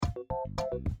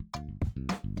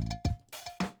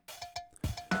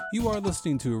You are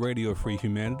listening to Radio Free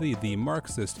Humanity, the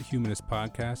Marxist Humanist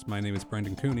podcast. My name is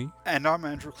Brendan Cooney. And I'm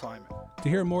Andrew Kleiman. To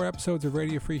hear more episodes of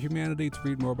Radio Free Humanity, to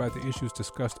read more about the issues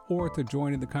discussed, or to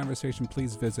join in the conversation,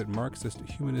 please visit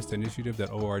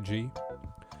MarxistHumanistInitiative.org. You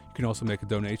can also make a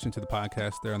donation to the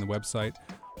podcast there on the website.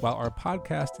 While our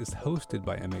podcast is hosted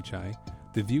by MHI,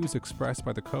 the views expressed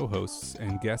by the co-hosts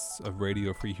and guests of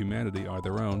Radio Free Humanity are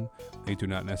their own. They do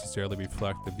not necessarily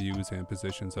reflect the views and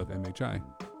positions of MHI.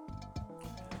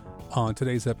 On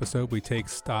today's episode, we take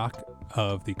stock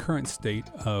of the current state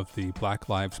of the Black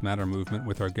Lives Matter movement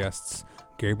with our guests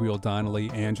Gabriel Donnelly,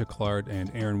 Anja Clark,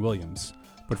 and Aaron Williams.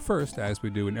 But first, as we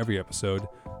do in every episode,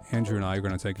 Andrew and I are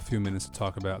going to take a few minutes to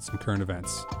talk about some current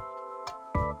events.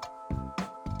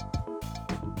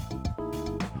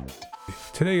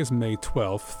 Today is May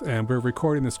 12th, and we're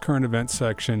recording this current event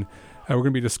section. We're going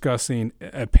to be discussing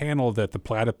a panel that the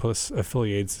Platypus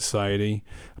Affiliated Society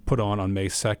put on May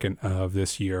 2nd of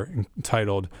this year,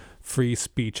 entitled Free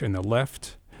Speech and the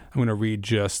Left. I'm going to read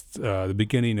just the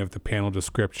beginning of the panel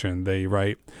description. They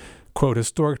write, quote,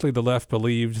 "Historically, the left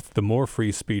believed the more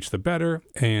free speech, the better,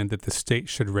 and that the state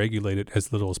should regulate it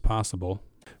as little as possible.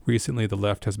 Recently, the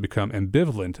left has become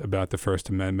ambivalent about the First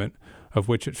Amendment, of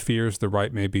which it fears the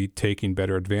right may be taking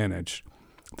better advantage.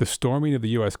 The storming of the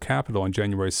U.S. Capitol on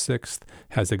January 6th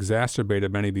has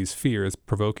exacerbated many of these fears,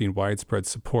 provoking widespread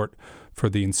support for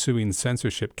the ensuing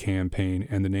censorship campaign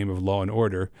in the name of law and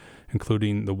order,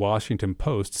 including the Washington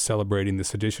Post celebrating the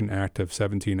Sedition Act of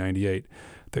 1798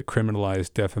 that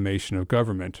criminalized defamation of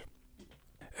government."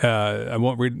 I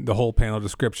won't read the whole panel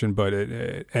description, but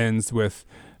it ends with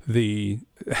the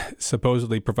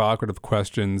supposedly provocative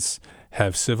questions: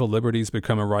 have civil liberties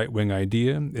become a right-wing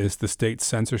idea? Is the state's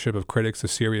censorship of critics a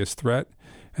serious threat?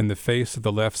 In the face of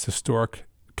the left's historic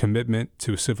commitment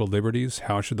to civil liberties,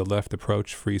 how should the left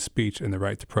approach free speech and the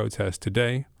right to protest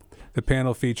today? The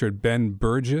panel featured Ben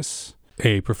Burgess,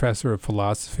 a professor of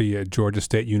philosophy at Georgia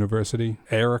State University,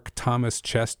 Eric Thomas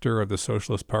Chester of the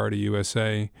Socialist Party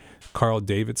USA, Carl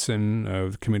Davidson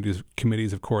of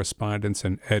Committees of Correspondence,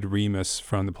 and Ed Remus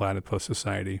from the Platypus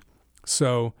Society.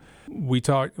 So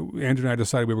Andrew and I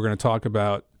decided we were going to talk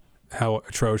about how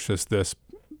atrocious this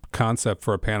concept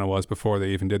for a panel was before they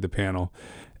even did the panel.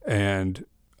 And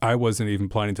I wasn't even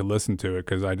planning to listen to it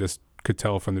because I just could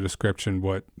tell from the description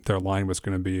what their line was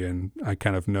going to be. And I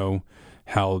kind of know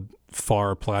how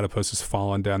far Platypus has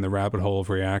fallen down the rabbit hole of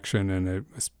reaction, and it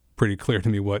was pretty clear to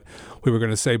me what we were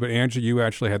going to say. But Andrew, you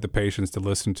actually had the patience to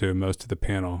listen to most of the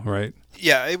panel, right?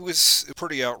 Yeah, it was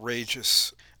pretty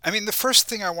outrageous. I mean, the first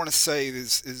thing I want to say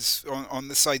is on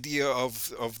this idea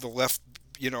of the left,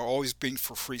 always being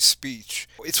for free speech.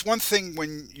 It's one thing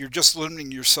when you're just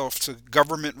limiting yourself to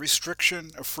government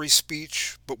restriction of free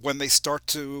speech, but when they start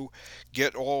to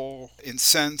get all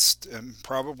incensed, and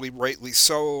probably rightly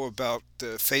so, about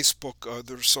Facebook,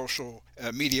 other social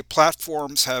media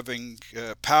platforms having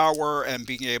power and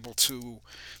being able to,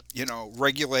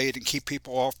 regulate and keep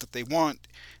people off that they want.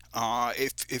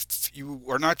 If you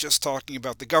are not just talking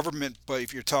about the government, but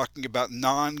if you're talking about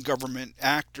non-government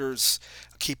actors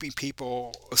keeping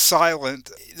people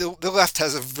silent, the left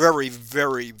has a very,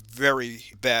 very, very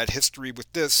bad history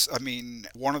with this. I mean,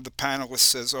 one of the panelists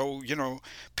says,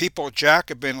 people at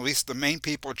Jacobin, at least the main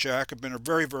people at Jacobin, are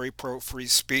very, very pro-free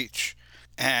speech.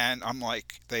 And I'm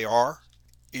like, they are?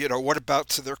 What about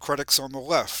to their critics on the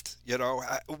left?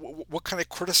 What kind of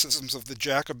criticisms of the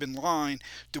Jacobin line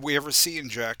do we ever see in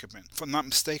Jacobin? If I'm not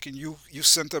mistaken, you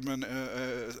sent them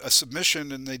a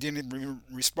submission and they didn't even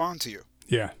respond to you.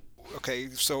 Yeah. Okay,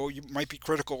 so you might be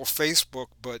critical of Facebook,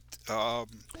 but...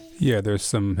 yeah, there's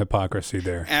some hypocrisy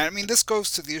there. And I mean, this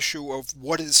goes to the issue of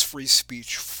what is free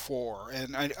speech for?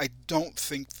 And I don't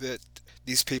think that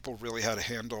these people really had a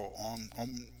handle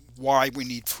on why we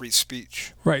need free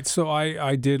speech. Right. So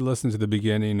I did listen to the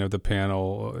beginning of the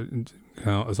panel.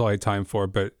 That's all I had time for.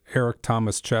 But Eric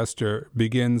Thomas Chester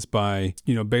begins by,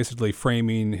 basically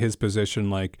framing his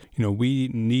position like, we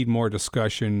need more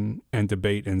discussion and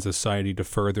debate in society to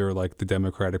further like the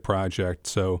democratic project.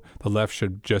 So the left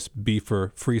should just be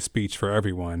for free speech for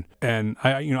everyone. And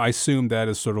I assume that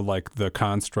is sort of like the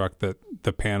construct that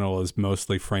the panel is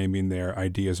mostly framing their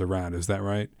ideas around. Is that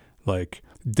right? Like,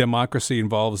 democracy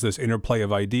involves this interplay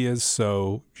of ideas,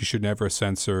 so you should never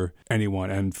censor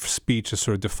anyone. And speech is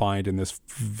sort of defined in this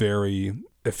very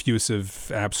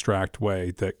effusive, abstract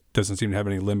way that doesn't seem to have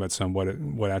any limits on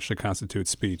what actually constitutes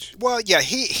speech. Well, yeah,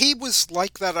 he was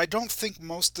like that. I don't think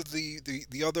most of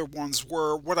the other ones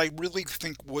were. What I really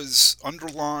think was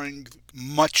underlying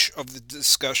much of the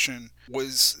discussion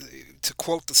was, to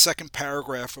quote the second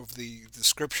paragraph of the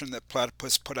description that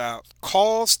Platypus put out,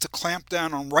 calls to clamp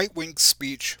down on right-wing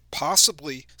speech,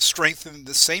 possibly strengthen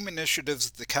the same initiatives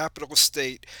that the capitalist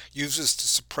state uses to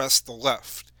suppress the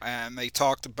left. And they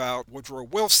talked about Woodrow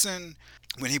Wilson.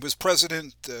 When he was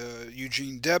president,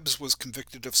 Eugene Debs was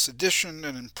convicted of sedition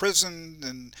and imprisoned,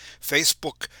 and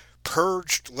Facebook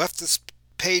purged leftist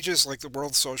pages like the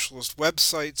World Socialist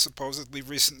website supposedly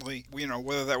recently.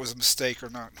 Whether that was a mistake or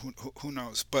not, who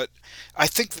knows. But I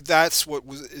think that that's what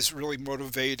is really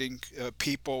motivating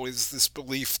people, is this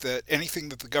belief that anything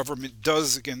that the government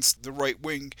does against the right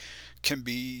wing can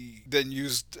be then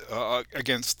used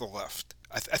against the left.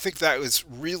 I think that is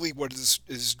really what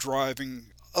is driving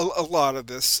a lot of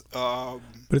this. But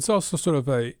it's also sort of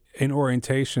an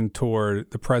orientation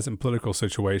toward the present political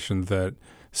situation that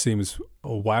seems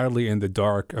wildly in the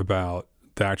dark about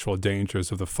the actual dangers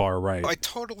of the far right. I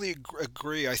totally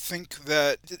agree. I think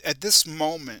that at this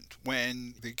moment,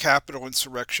 when the Capitol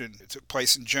insurrection took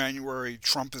place in January,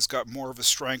 Trump has got more of a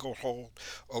stranglehold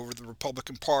over the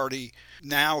Republican Party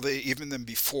now even than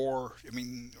before. I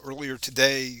mean, earlier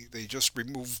today, they just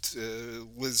removed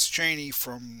Liz Cheney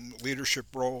from leadership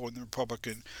role in the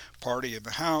Republican Party in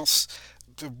the House.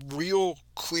 The real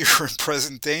clear and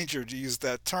present danger, to use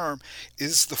that term,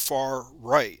 is the far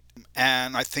right.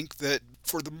 And I think that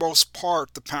for the most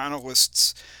part, the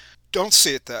panelists don't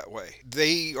see it that way.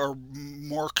 They are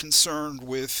more concerned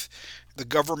with the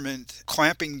government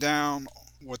clamping down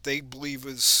what they believe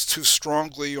is too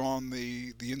strongly on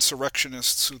the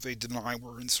insurrectionists who they deny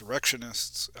were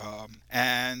insurrectionists.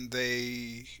 And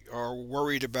they are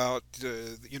worried about,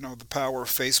 the power of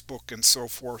Facebook and so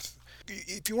forth.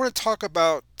 If you want to talk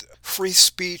about free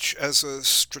speech as a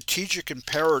strategic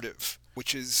imperative,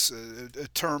 which is a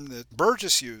term that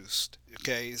Burgess used,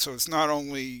 okay, so it's not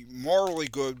only morally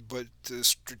good, but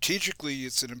strategically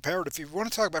it's an imperative. If you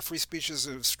want to talk about free speech as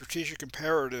a strategic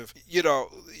imperative, you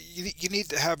need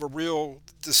to have a real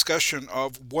discussion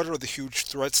of what are the huge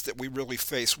threats that we really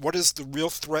face. What is the real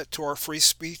threat to our free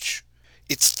speech?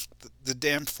 It's the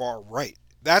damn far right.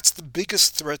 That's the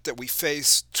biggest threat that we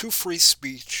face to free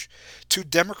speech, to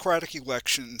democratic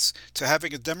elections, to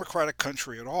having a democratic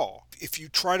country at all. If you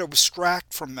try to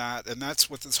abstract from that, and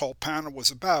that's what this whole panel was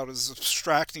about, is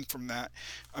abstracting from that,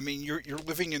 I mean, you're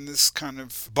living in this kind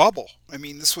of bubble. I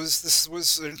mean, this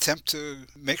was an attempt to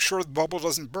make sure the bubble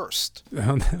doesn't burst.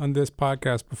 On this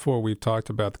podcast before, we've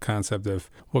talked about the concept of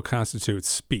what constitutes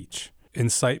speech.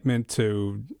 Incitement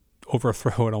to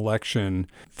overthrow an election,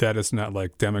 that is not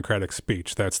like democratic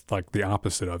speech. That's like the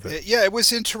opposite of it. Yeah, it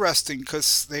was interesting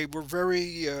because they were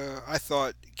very, I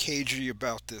thought, cagey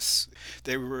about this.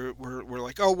 They were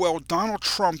like, oh, well, Donald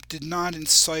Trump did not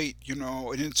incite,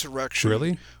 an insurrection.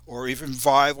 Really? Or even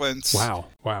violence. Wow.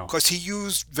 Because he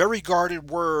used very guarded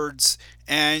words,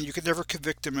 and you could never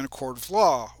convict him in a court of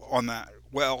law on that.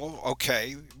 Well,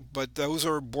 okay, but those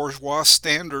are bourgeois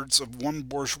standards of one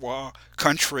bourgeois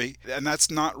country, and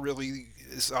that's not really,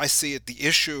 as I see it, the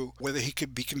issue, whether he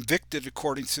could be convicted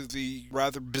according to the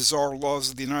rather bizarre laws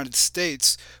of the United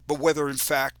States, but whether, in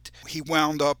fact, he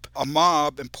wound up a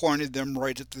mob and pointed them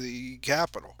right at the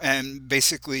Capitol. And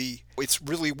basically, it's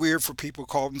really weird for people who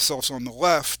call themselves on the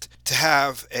left to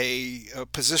have a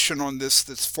position on this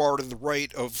that's far to the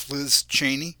right of Liz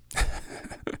Cheney.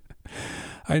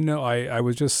 I know, I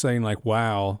was just saying like,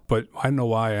 wow, but I don't know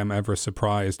why I'm ever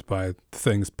surprised by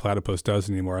things Platypus does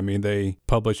anymore. I mean, they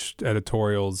published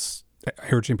editorials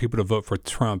urging people to vote for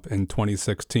Trump in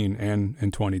 2016 and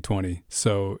in 2020.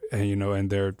 So, and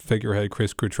their figurehead,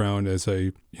 Chris Cutrone, is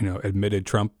a, admitted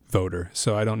Trump voter.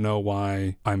 So I don't know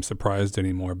why I'm surprised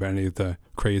anymore by any of the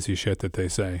crazy shit that they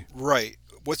say. Right.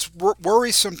 What's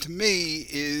worrisome to me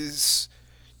is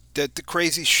that the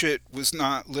crazy shit was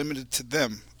not limited to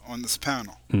them on this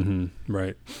panel. Mm-hmm.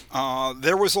 Right.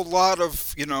 There was a lot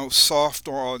of, soft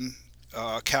on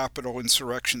Capitol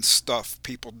insurrection stuff,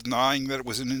 people denying that it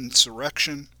was an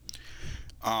insurrection.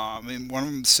 And one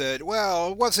of them said,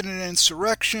 well, it wasn't an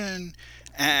insurrection,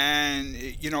 and,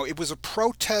 it was a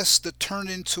protest that turned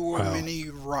into a mini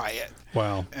riot.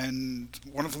 Wow. And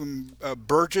one of them,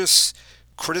 Burgess,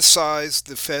 criticized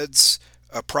the Fed's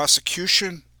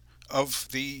prosecution of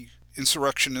the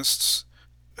insurrectionists.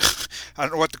 I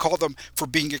don't know what to call them, for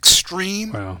being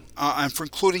extreme. Wow. And for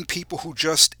including people who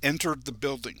just entered the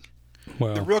building.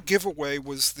 Wow. The real giveaway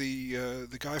was the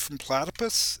guy from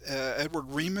Platypus, Edward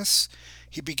Remus.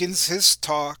 He begins his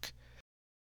talk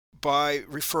by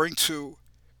referring to,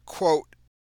 quote,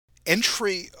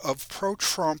 entry of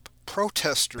pro-Trump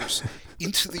protesters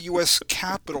into the U.S.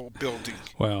 Capitol building.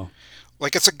 Wow.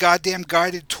 Like it's a goddamn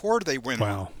guided tour they went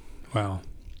on. Wow.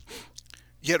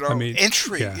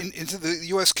 Entry into the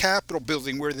U.S. Capitol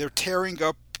building where they're tearing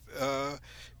up,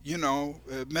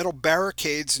 metal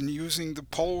barricades and using the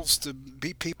poles to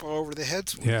beat people over the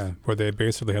heads with. Yeah, where they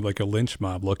basically had like a lynch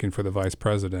mob looking for the vice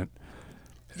president.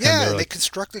 Yeah, they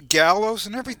constructed gallows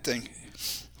and everything.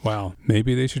 Wow.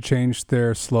 Maybe they should change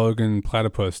their slogan,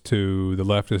 Platypus, to "The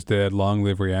left is dead, long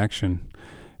live reaction."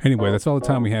 Anyway, that's all the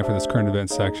time we have for this current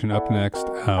events section. Up next,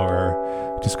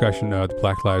 our discussion of the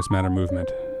Black Lives Matter movement.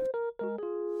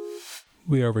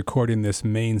 We are recording this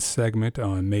main segment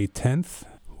on May 10th.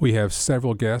 We have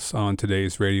several guests on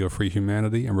today's Radio Free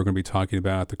Humanity, and we're going to be talking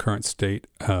about the current state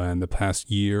and the past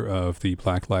year of the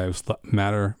Black Lives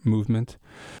Matter movement.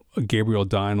 Gabriel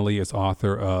Donnelly is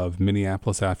author of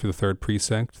Minneapolis After the Third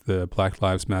Precinct, the Black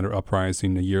Lives Matter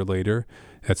Uprising a Year Later.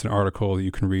 That's an article that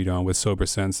you can read on With Sober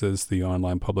Senses, the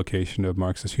online publication of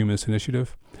Marxist Humanist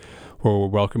Initiative. We're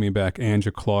welcoming back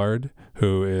Anja Clark,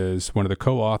 who is one of the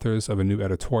co-authors of a new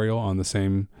editorial on the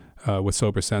same With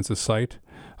Sober Senses site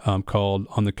called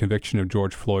On the Conviction of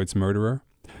George Floyd's Murderer.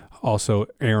 Also,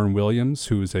 Aaron Williams,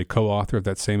 who is a co-author of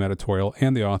that same editorial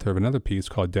and the author of another piece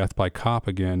called Death by Cop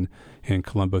again in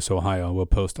Columbus, Ohio. We'll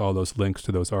post all those links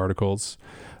to those articles.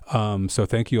 So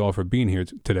thank you all for being here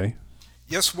today.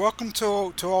 Yes, welcome to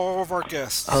all of our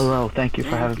guests. Hello, thank you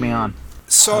for having me on.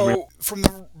 So, from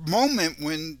the moment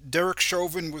when Derek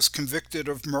Chauvin was convicted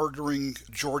of murdering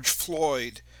George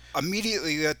Floyd,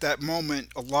 immediately at that moment,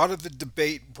 a lot of the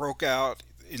debate broke out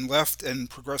in left and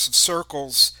progressive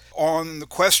circles on the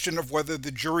question of whether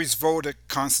the jury's verdict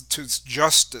constitutes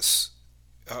justice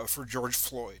for George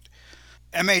Floyd.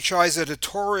 MHI's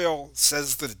editorial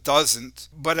says that it doesn't,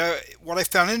 but what I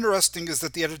found interesting is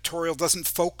that the editorial doesn't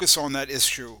focus on that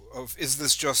issue of is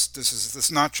this justice, is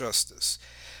this not justice.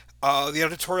 The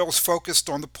editorial is focused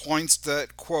on the points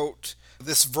that, quote,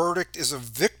 this verdict is a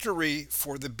victory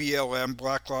for the BLM,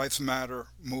 Black Lives Matter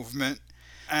movement,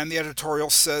 and the editorial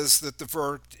says that the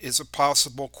verdict is a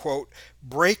possible, quote,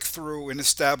 breakthrough in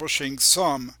establishing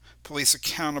some police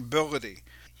accountability.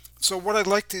 So what I'd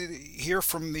like to hear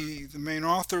from the main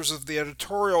authors of the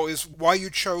editorial is why you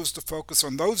chose to focus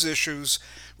on those issues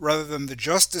rather than the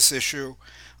justice issue,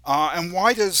 and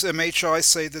why does MHI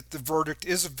say that the verdict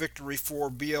is a victory for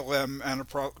BLM and a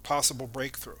possible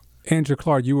breakthrough? Anja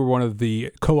Clark, you were one of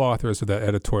the co-authors of that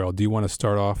editorial. Do you want to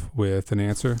start off with an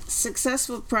answer?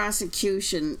 Successful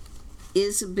prosecution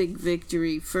is a big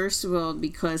victory, first of all,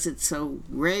 because it's so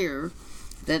rare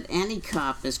that any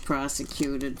cop is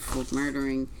prosecuted for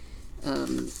murdering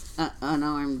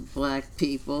unarmed black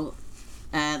people,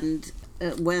 and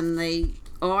when they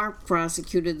are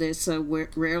prosecuted, they're so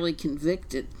rarely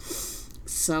convicted.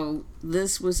 So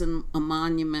this was a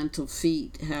monumental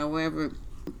feat. However,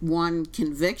 one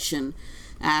conviction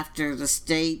after the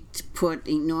state put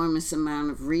enormous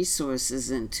amount of resources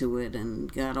into it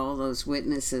and got all those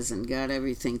witnesses and got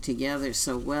everything together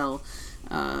so well,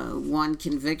 one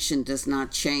conviction does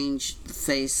not change the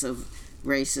face of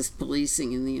racist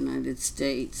policing in the United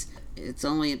States. It's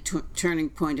only a turning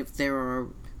point if there are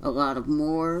a lot of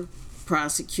more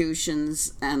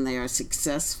prosecutions and they are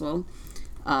successful,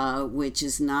 which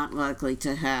is not likely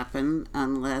to happen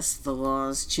unless the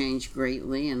laws change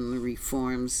greatly and the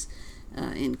reforms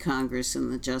in Congress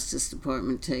and the Justice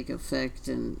Department take effect,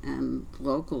 and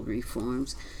local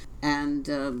reforms. And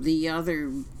the other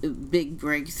big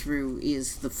breakthrough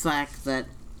is the fact that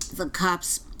the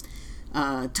cops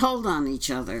told on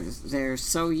each other. They're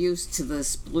so used to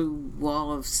this blue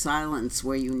wall of silence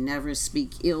where you never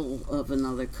speak ill of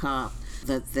another cop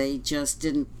that they just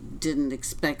didn't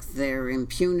expect their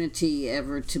impunity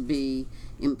ever to be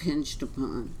impinged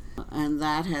upon. And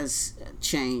that has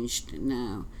changed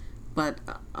now. But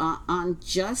on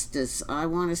justice, I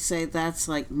want to say that's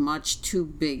like much too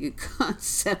big a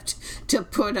concept to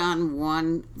put on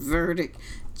one verdict.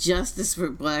 Justice for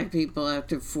black people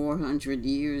after 400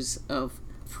 years of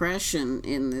oppression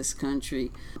in this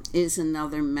country is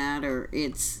another matter.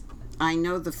 I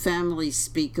know the families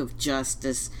speak of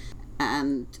justice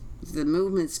and the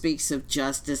movement speaks of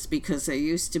justice because there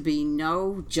used to be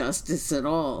no justice at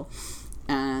all.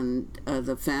 And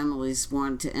the families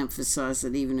wanted to emphasize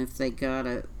that even if they got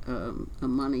a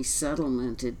money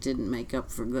settlement, it didn't make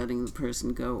up for letting the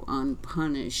person go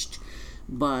unpunished.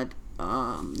 But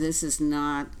this is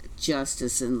not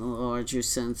justice in the larger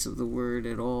sense of the word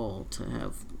at all, to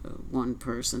have one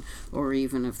person, or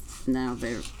even if now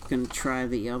they're going to try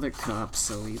the other cops,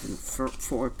 so even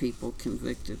four people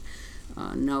convicted.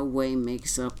 no way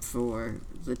makes up for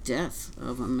the death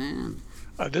of a man.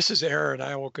 This is Aaron.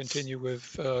 I will continue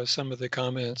with some of the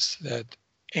comments that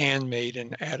Anne made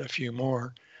and add a few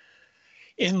more.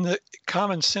 In the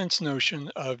common sense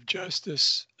notion of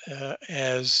justice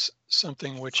as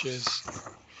something which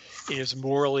is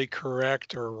morally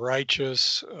correct or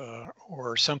righteous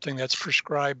or something that's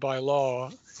prescribed by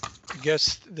law, I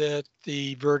guess that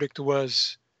the verdict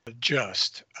was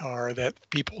just, or that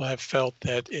people have felt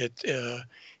that it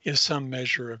is some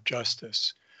measure of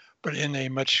justice. But in a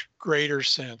much greater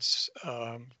sense,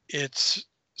 it's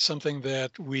something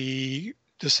that we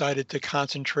decided to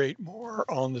concentrate more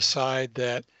on the side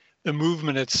that the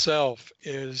movement itself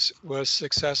was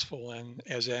successful. And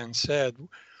as Anne said,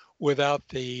 without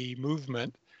the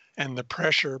movement and the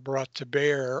pressure brought to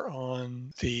bear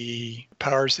on the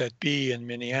powers that be in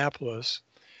Minneapolis,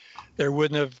 there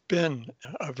wouldn't have been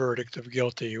a verdict of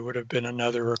guilty. It would have been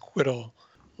another acquittal,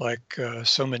 like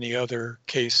so many other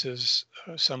cases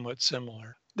somewhat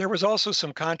similar. There was also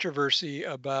some controversy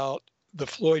about the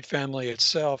Floyd family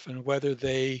itself and whether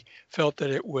they felt that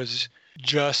it was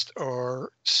just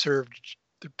or served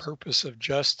the purpose of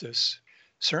justice.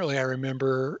 Certainly, I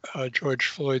remember George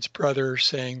Floyd's brother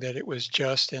saying that it was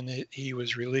just and that he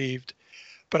was relieved.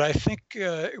 But I think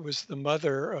it was the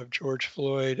mother of George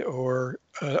Floyd or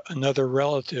another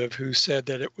relative who said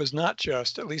that it was not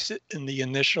just, at least in the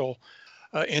initial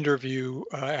interview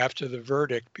after the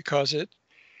verdict, because it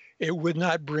would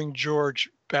not bring George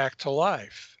back to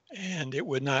life, and it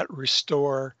would not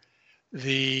restore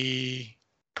the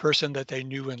person that they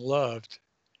knew and loved,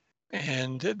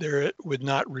 and there would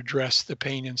not redress the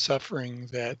pain and suffering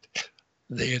that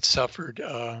they had suffered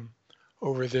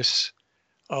over this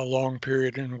long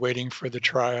period and waiting for the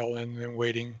trial and then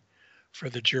waiting for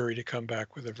the jury to come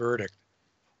back with a verdict.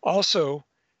 Also,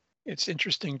 it's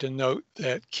interesting to note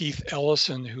that Keith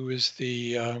Ellison, who is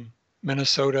the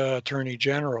Minnesota Attorney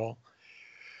General,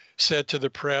 said to the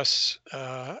press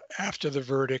after the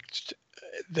verdict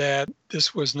that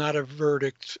this was not a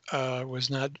verdict, was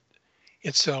not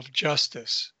itself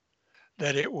justice,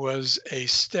 that it was a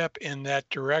step in that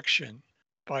direction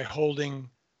by holding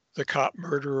the cop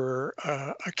murderer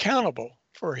accountable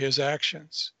for his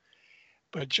actions.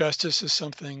 But justice is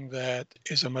something that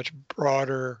is a much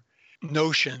broader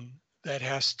notion that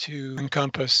has to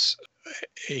encompass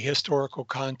a historical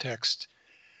context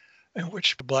in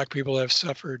which Black people have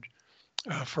suffered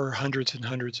for hundreds and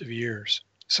hundreds of years.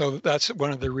 So that's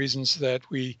one of the reasons that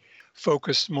we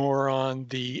focus more on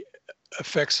the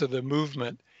effects of the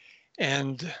movement.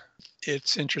 And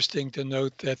it's interesting to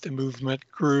note that the movement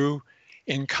grew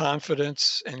in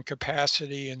confidence and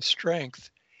capacity and strength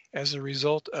as a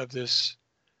result of this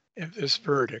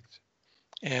verdict.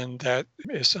 And that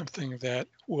is something that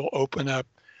will open up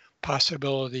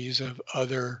possibilities of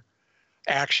other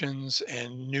actions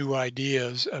and new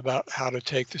ideas about how to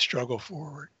take the struggle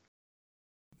forward.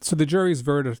 So the jury's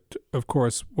verdict, of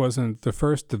course, wasn't the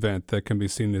first event that can be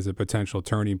seen as a potential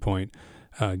turning point.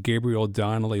 Gabriel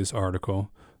Donnelly's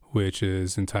article, which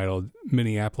is entitled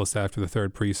Minneapolis After the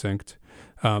Third Precinct,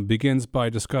 begins by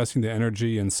discussing the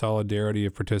energy and solidarity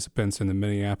of participants in the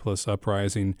Minneapolis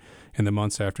uprising in the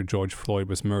months after George Floyd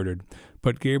was murdered.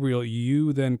 But Gabriel,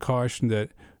 you then cautioned that,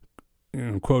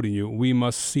 quoting you, we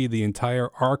must see the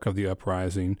entire arc of the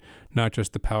uprising, not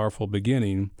just the powerful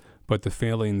beginning, but the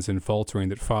failings and faltering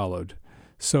that followed.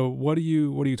 So what are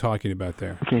you talking about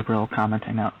there? Gabriel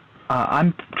commenting now.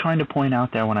 I'm trying to point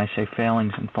out there when I say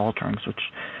failings and falterings, which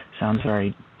sounds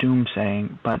very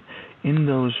doomsaying, but in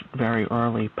those very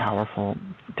early powerful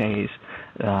days,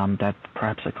 that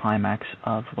perhaps the climax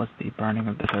of was the burning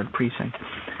of the third precinct,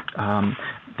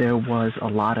 there was a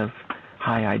lot of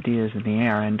high ideas in the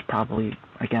air, and probably,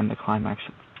 again, the climax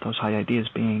of those high ideas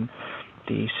being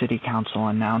the city council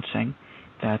announcing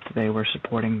that they were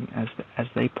supporting, as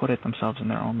they put it themselves in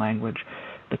their own language,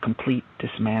 the complete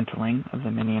dismantling of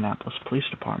the Minneapolis Police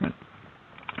Department,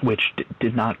 which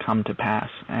did not come to pass.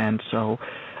 And so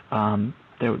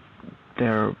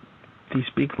these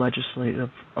big legislative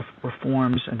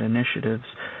reforms and initiatives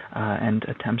and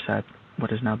attempts at what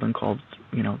has now been called,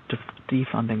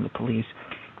 defunding the police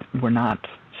were not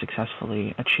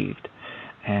successfully achieved,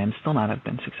 and still not have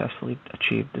been successfully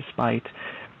achieved despite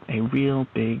a real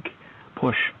big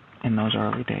push in those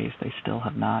early days. They still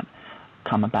have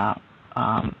come about.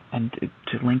 And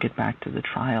to link it back to the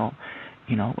trial,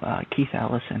 Keith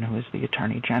Ellison, who is the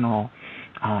Attorney General,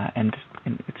 and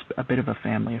it's a bit of a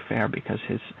family affair because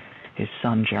his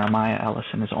son Jeremiah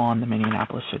Ellison is on the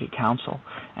Minneapolis City Council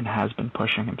and has been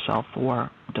pushing himself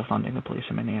for defunding the police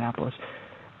in Minneapolis.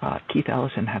 Keith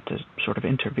Ellison had to sort of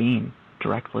intervene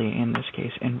directly in this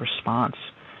case in response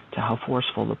to how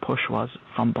forceful the push was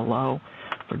from below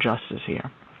for justice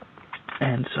here.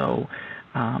 And so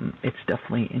it's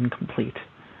definitely incomplete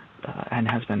and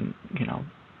has been,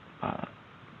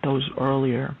 those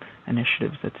earlier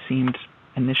initiatives that seemed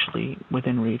initially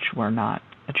within reach were not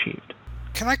achieved.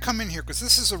 Can I come in here? Because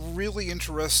this is a really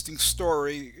interesting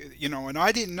story, and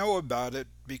I didn't know about it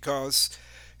because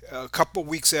a couple of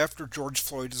weeks after George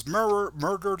Floyd is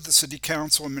murdered, the city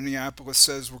council in Minneapolis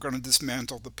says we're going to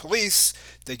dismantle the police.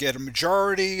 They get a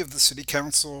majority of the city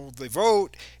council, they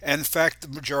vote, and in fact the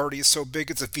majority is so big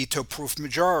it's a veto-proof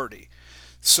majority.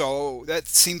 So that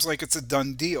seems like it's a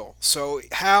done deal. So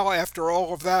how, after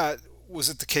all of that, was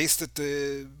it the case that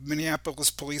the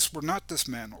Minneapolis police were not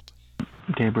dismantled?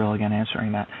 Gabriel again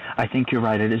answering that. I think you're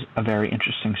right. It is a very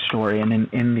interesting story, and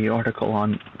in the article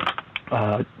on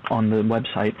the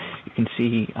website, you can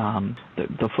see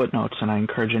the footnotes, and I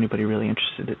encourage anybody really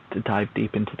interested to dive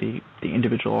deep into the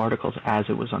individual articles as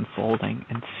it was unfolding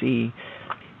and see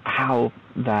how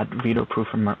that veto-proof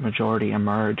majority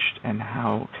emerged and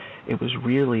how it was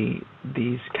really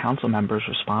these council members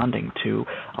responding to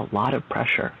a lot of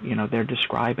pressure. They're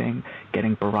describing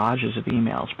getting barrages of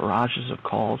emails, barrages of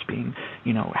calls, being,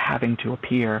 having to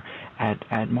appear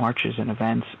at marches and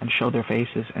events and show their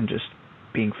faces and just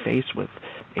being faced with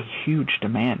a huge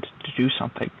demand to do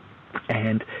something.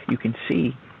 And you can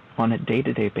see on a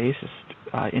day-to-day basis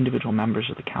individual members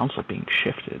of the council being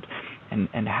shifted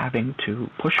and having to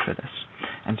push for this.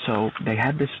 And so they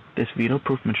had this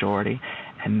veto-proof majority,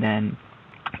 and then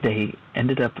they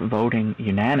ended up voting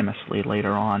unanimously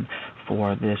later on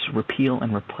for this repeal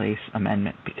and replace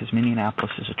amendment, because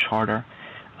Minneapolis is a charter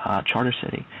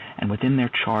city, and within their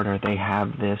charter they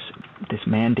have this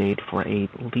mandate for a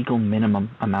legal minimum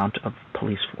amount of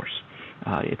police force.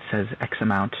 It says X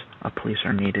amount of police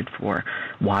are needed for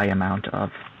Y amount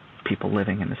of people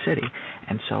living in the city.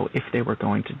 And so if they were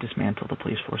going to dismantle the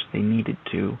police force, they needed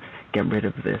to get rid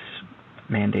of this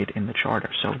mandate in the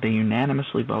charter. So they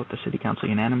unanimously vote, the city council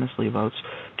unanimously votes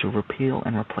to repeal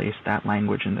and replace that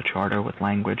language in the charter with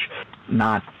language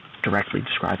not directly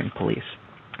describing police.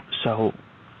 So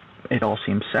it all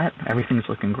seems set, everything's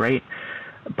looking great.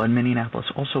 But Minneapolis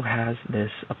also has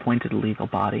this appointed legal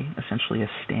body, essentially a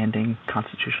standing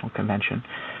constitutional convention,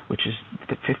 which is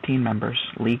 15 members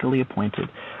legally appointed,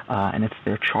 and it's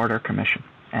their charter commission.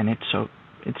 And it's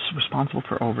responsible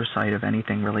for oversight of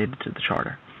anything related to the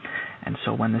charter. And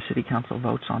so when the city council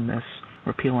votes on this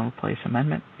repeal and replace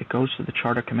amendment, it goes to the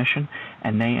charter commission,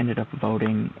 and they ended up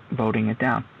voting it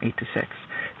down 8-6.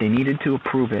 They needed to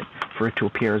approve it for it to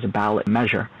appear as a ballot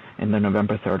measure in the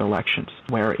November 3rd elections,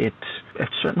 where it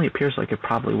certainly appears like it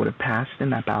probably would have passed in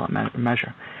that ballot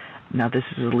measure. Now, this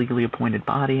is a legally appointed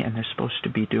body, and they're supposed to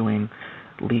be doing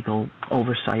legal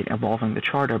oversight involving the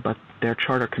charter, but their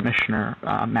charter commissioner,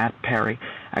 Matt Perry,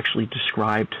 actually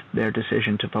described their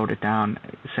decision to vote it down,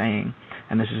 saying,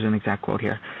 and this is an exact quote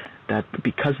here, that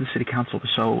because the city council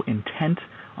was so intent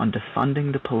on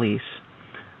defunding the police,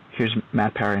 here's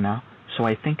Matt Perry now, so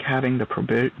I think having the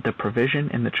provision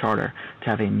in the charter to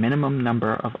have a minimum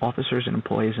number of officers and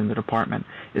employees in the department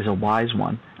is a wise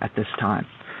one at this time.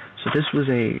 So this was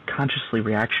a consciously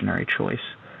reactionary choice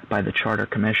by the Charter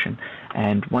Commission.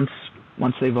 And once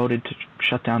they voted to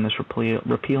shut down this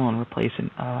repeal and replace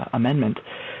amendment,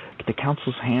 the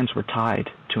council's hands were tied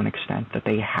to an extent that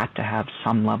they had to have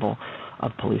some level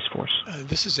of police force.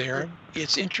 This is Aaron.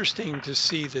 It's interesting to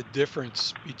see the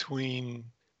difference between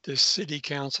the city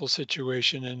council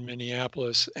situation in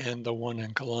Minneapolis and the one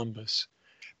in Columbus,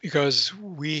 because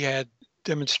we had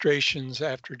demonstrations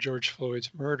after George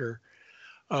Floyd's murder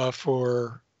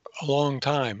for a long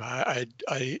time. I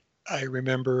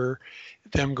remember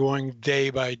them going day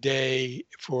by day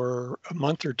for a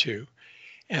month or two,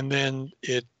 and then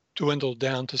it dwindled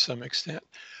down to some extent.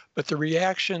 But the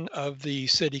reaction of the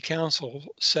city council,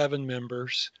 7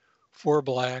 members, 4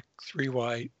 black, 3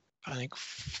 white, I think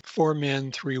 4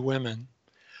 men, 3 women,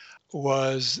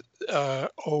 was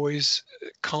always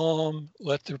calm,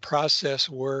 let the process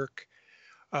work.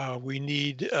 We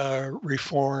need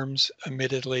reforms,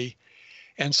 admittedly.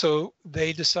 And so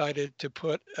they decided to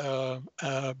put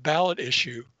a ballot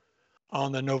issue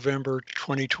on the November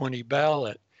 2020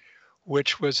 ballot,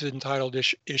 which was entitled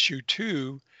Issue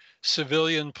 2,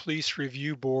 Civilian Police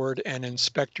Review Board and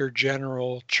Inspector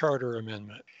General Charter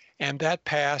Amendment. And that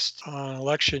passed on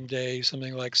election day,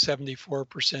 something like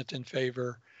 74% in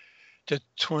favor to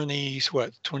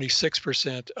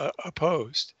 26%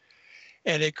 opposed.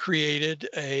 And it created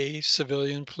a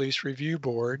civilian police review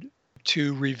board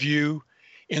to review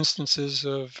instances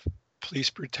of police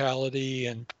brutality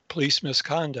and police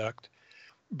misconduct.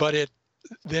 But it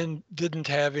then didn't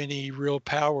have any real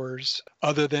powers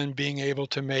other than being able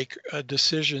to make a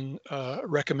decision,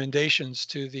 recommendations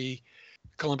to the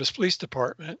Columbus Police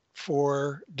Department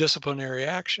for disciplinary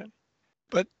action.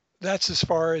 But that's as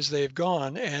far as they've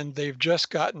gone, and they've just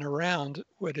gotten around,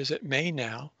 what is it, May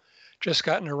now, just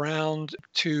gotten around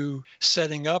to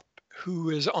setting up who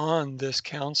is on this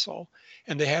council.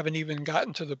 And they haven't even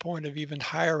gotten to the point of even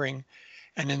hiring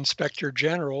an inspector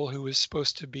general who is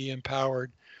supposed to be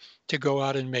empowered to go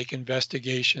out and make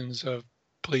investigations of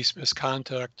police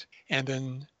misconduct and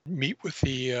then meet with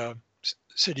the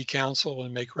city council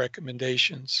and make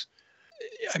recommendations.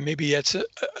 Maybe that's an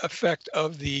effect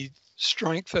of the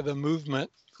strength of the movement,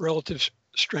 relative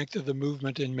strength of the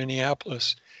movement in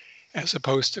Minneapolis as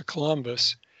opposed to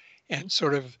Columbus, and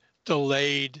sort of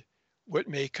delayed what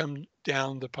may come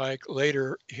down the pike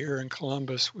later here in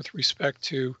Columbus with respect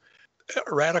to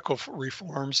radical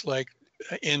reforms like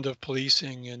end of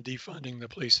policing and defunding the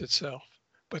police itself.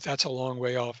 But that's a long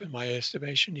way off in my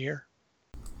estimation here.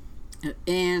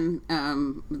 And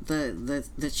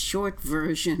the short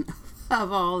version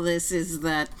of all this is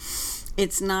that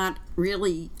it's not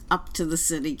really up to the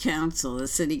city council. The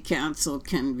city council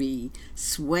can be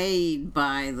swayed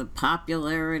by the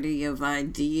popularity of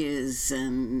ideas,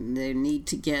 and they need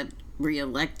to get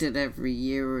reelected every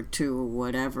year or two or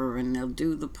whatever, and they'll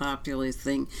do the popular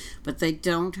thing, but they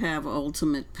don't have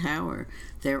ultimate power.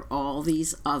 There are all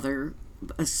these other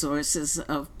sources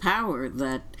of power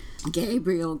that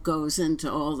Gabriel goes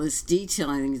into all this detail.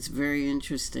 I think it's very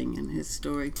interesting in his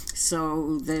story.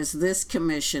 So there's this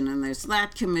commission, and there's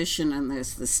that commission, and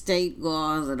there's the state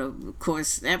law that, of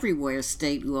course, everywhere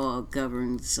state law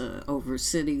governs over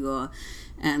city law.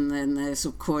 And then there's,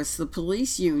 of course, the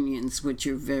police unions, which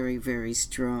are very, very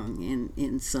strong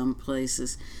in some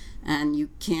places. And you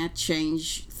can't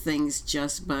change things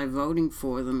just by voting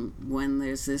for them when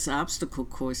there's this obstacle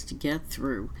course to get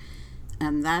through.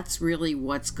 And that's really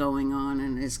what's going on,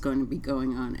 and is going to be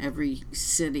going on every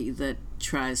city that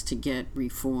tries to get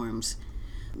reforms.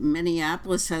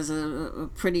 Minneapolis has a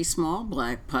pretty small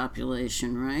black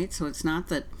population, right? So it's not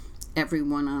that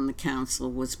everyone on the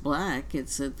council was black.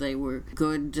 It's that they were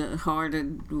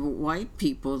good-hearted white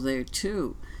people there,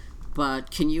 too. But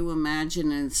can you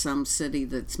imagine in some city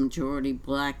that's majority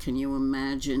black, can you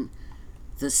imagine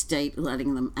the state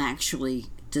letting them actually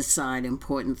decide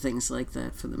important things like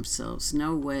that for themselves?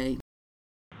 No way.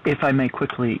 If I may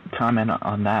quickly comment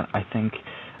on that, I think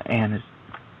Anne is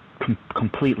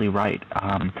completely right.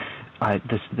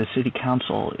 The city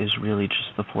council is really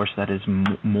just the force that is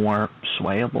more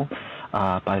swayable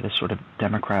by this sort of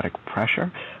democratic pressure,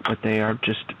 but they are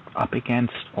just up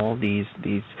against all these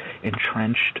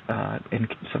entrenched, in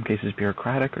some cases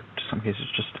bureaucratic, or in some cases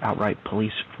just outright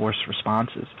police force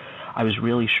responses. I was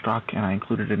really struck, and I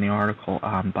included in the article,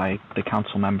 by the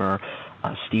council member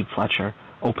Steve Fletcher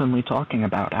openly talking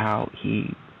about how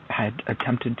he had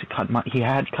attempted to cut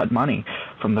money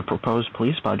from the proposed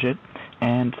police budget,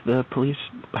 and the police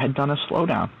had done a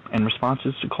slowdown in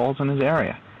responses to calls in his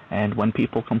area. And when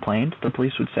people complained, the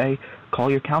police would say, call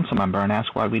your council member and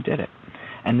ask why we did it.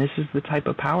 And this is the type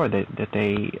of power that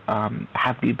they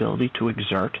have the ability to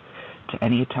exert to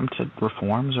any attempt at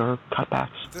reforms or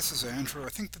cutbacks. This is Andrew. I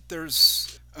think that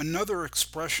there's another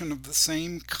expression of the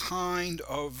same kind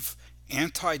of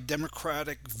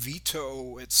anti-democratic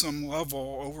veto at some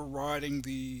level overriding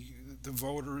the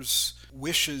voters'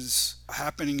 wishes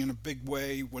happening in a big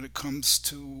way when it comes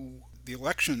to the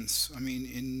elections. I mean,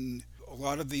 in a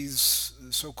lot of these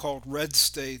so-called red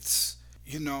states,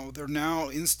 they're now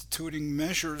instituting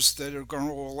measures that are going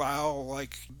to allow,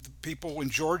 like, the people in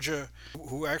Georgia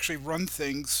who actually run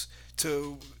things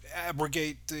to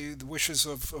abrogate the wishes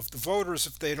of the voters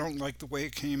if they don't like the way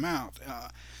it came out.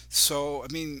 So,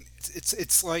 I mean,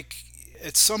 it's like,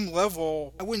 at some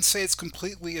level, I wouldn't say it's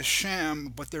completely a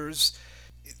sham, but the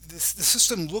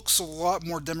system looks a lot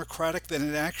more democratic than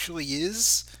it actually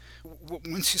is.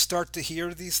 Once you start to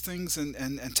hear these things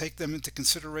and take them into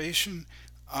consideration,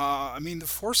 I mean, the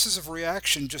forces of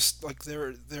reaction, just like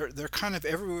they're kind of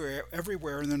everywhere,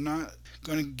 and they're not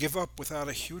going to give up without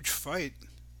a huge fight.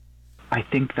 I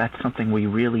think that's something we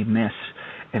really miss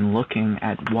in looking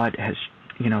at what has,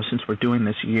 since we're doing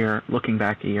this year, looking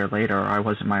back a year later, I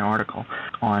was in my article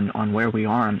on where we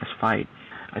are in this fight.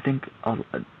 I think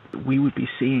we would be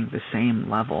seeing the same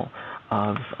level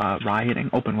of rioting,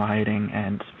 open rioting,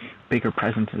 and bigger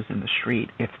presences in the street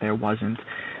if there wasn't,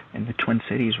 in the Twin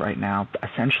Cities right now,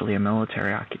 essentially a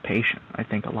military occupation. I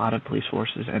think a lot of police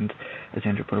forces and, as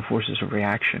Andrew put it, forces of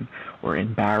reaction were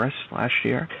embarrassed last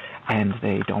year, and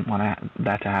they don't want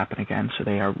that to happen again. So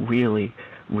they are really,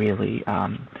 really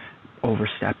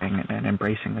overstepping and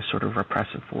embracing this sort of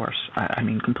repressive force. I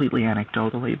mean, completely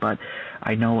anecdotally, but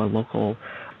I know a local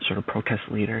sort of protest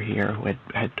leader here who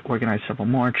had organized several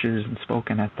marches and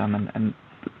spoken at them and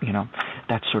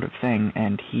that sort of thing.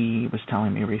 And he was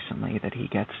telling me recently that he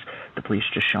gets the police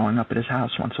just showing up at his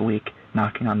house once a week,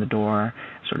 knocking on the door,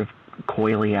 sort of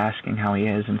coyly asking how he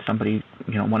is. And somebody,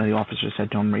 one of the officers said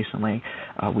to him recently,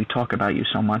 we talk about you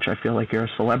so much, I feel like you're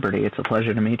a celebrity. It's a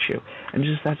pleasure to meet you. And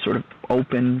just that sort of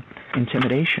open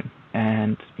intimidation.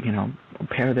 And,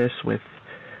 pair this with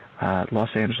Los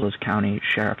Angeles County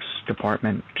Sheriff's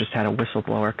Department just had a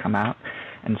whistleblower come out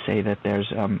and say that there's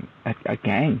a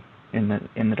gang in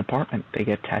the department. They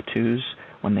get tattoos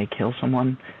when they kill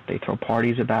someone. They throw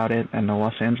parties about it. And the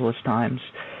Los Angeles Times,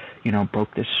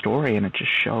 broke this story, and it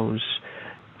just shows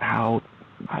how,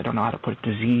 I don't know how to put it,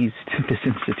 diseased this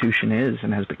institution is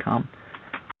and has become.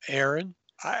 Aaron,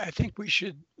 I think we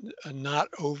should not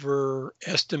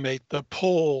overestimate the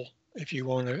pull, if you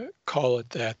want to call it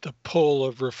that, the pull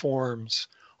of reforms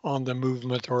on the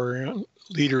movement or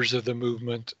leaders of the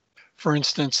movement. For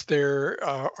instance, there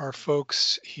are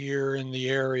folks here in the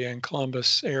area, in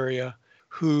Columbus area,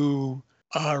 who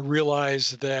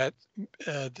realize that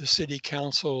the city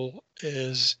council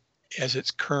is, as it's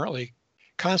currently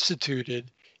constituted,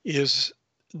 is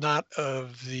not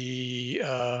of the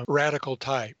radical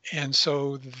type. And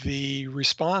so the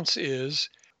response is,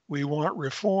 we want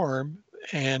reform,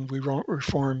 and we want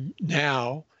reform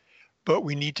now, but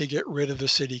we need to get rid of the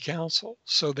city council.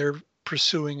 So they're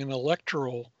pursuing an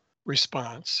electoral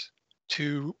response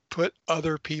to put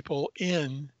other people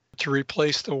in to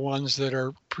replace the ones that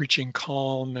are preaching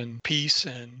calm and peace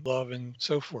and love and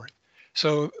so forth.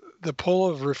 So the pull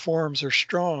of reforms are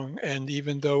strong, and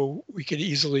even though we could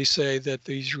easily say that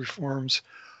these reforms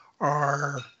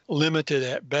are limited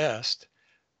at best,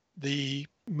 the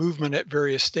movement at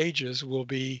various stages will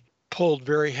be pulled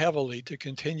very heavily to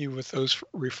continue with those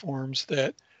reforms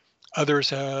that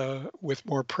others with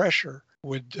more pressure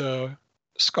would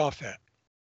scoff at.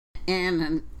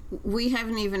 And we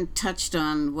haven't even touched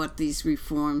on what these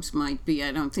reforms might be.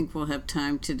 I don't think we'll have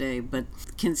time today, but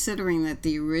considering that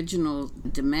the original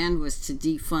demand was to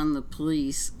defund the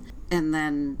police, and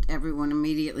then everyone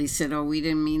immediately said, oh, we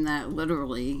didn't mean that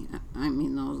literally. I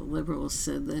mean, all the liberals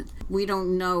said that. We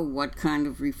don't know what kind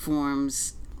of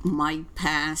reforms might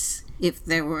pass if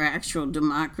there were actual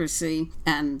democracy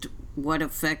and what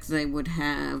effect they would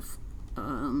have.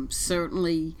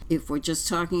 Certainly, if we're just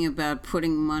talking about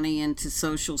putting money into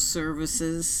social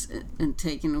services and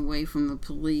taking away from the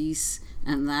police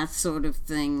and that sort of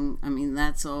thing, I mean,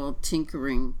 that's all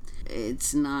tinkering.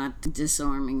 It's not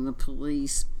disarming the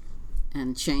police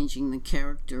and changing the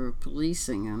character of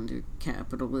policing under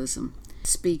capitalism.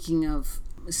 Speaking of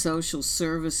social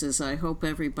services, I hope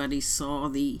everybody saw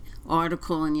the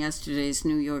article in yesterday's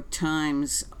New York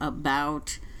Times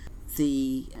about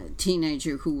the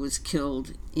teenager who was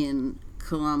killed in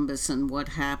Columbus and what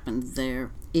happened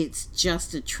there. It's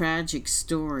just a tragic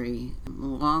story.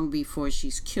 Long before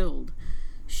she's killed,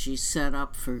 she's set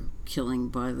up for killing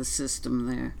by the system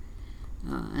there,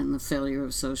 and the failure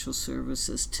of social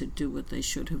services to do what they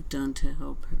should have done to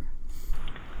help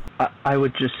her. I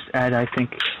would just add, I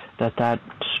think that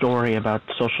story about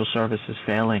social services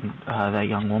failing that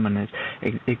young woman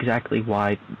is exactly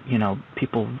why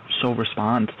people so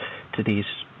respond to these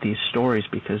stories,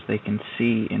 because they can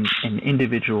see in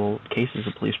individual cases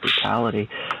of police brutality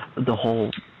the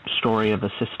whole story of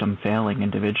a system failing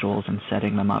individuals and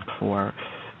setting them up for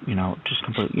just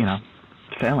completely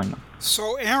failing them.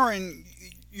 So Aaron,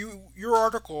 your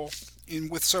article in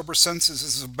With Sober Senses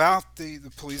is about the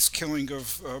police killing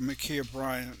of Ma'Khia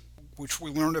Bryant, which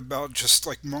we learned about just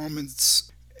like moments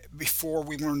before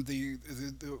we learned the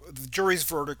jury's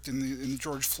verdict in the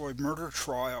George Floyd murder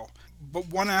trial. But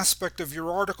one aspect of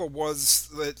your article was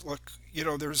that,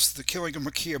 there's the killing of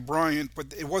Ma'Khia Bryant, but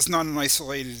it was not an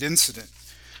isolated incident,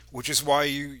 which is why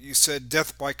you said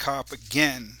death by cop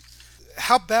again.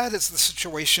 How bad is the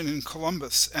situation in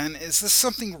Columbus? And is this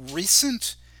something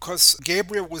recent? Because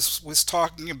Gabriel was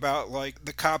talking about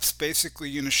the cops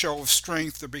basically in a show of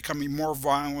strength, they're becoming more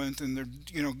violent and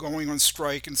they're going on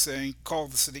strike and saying call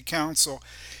the city council.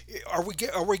 Are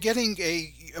we getting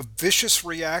a vicious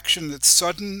reaction that's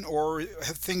sudden, or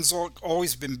have things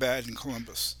always been bad in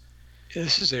Columbus?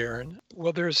 This is Aaron.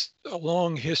 Well, there's a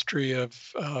long history of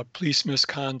police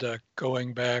misconduct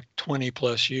going back 20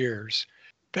 plus years.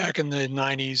 Back in the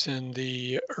 90s and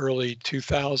the early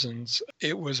 2000s,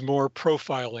 it was more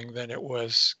profiling than it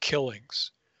was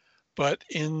killings. But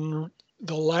in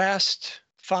the last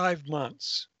 5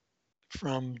 months,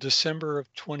 from December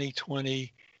of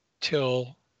 2020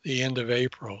 till the end of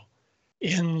April,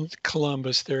 In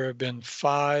Columbus, there have been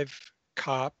 5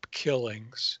 cop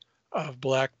killings of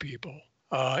Black people,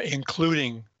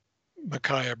 including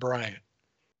Ma'Khia Bryant,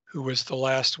 who was the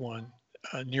last one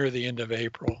near the end of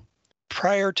April.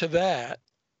 Prior to that,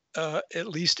 at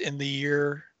least in the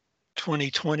year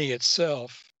 2020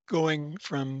 itself, going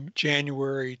from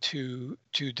January to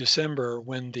December,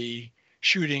 when the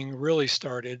shooting really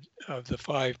started of the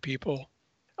 5 people,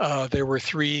 there were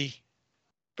 3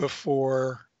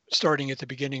 before starting at the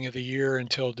beginning of the year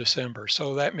until December.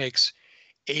 So that makes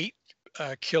 8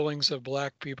 killings of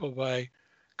Black people by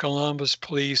Columbus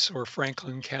Police or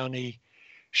Franklin County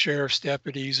Sheriff's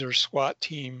deputies or SWAT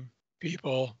team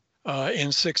people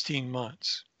in 16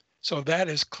 months. So that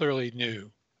is clearly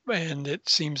new. And it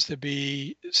seems to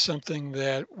be something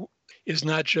that is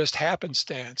not just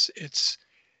happenstance, it's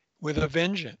with a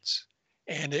vengeance.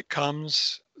 And it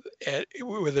comes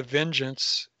with a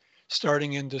vengeance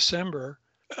starting in December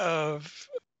of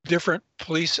different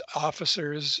police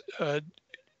officers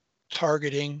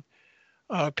targeting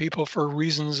people for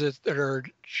reasons that are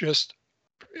just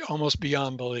almost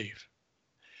beyond belief.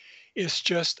 It's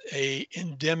just an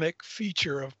endemic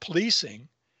feature of policing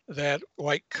that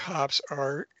white cops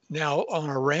are now on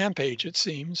a rampage, it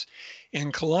seems,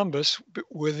 in Columbus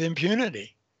with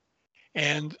impunity.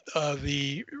 And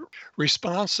the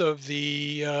response of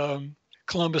the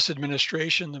Columbus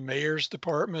administration, the mayor's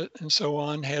department, and so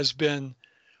on, has been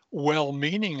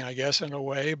well-meaning, I guess, in a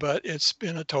way, but it's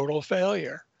been a total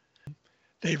failure.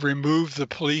 They've removed the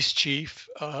police chief.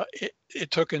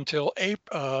 It took until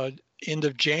end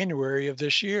of January of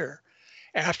this year,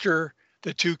 after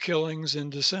the 2 killings in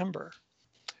December.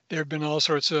 There have been all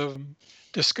sorts of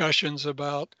discussions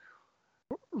about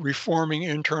reforming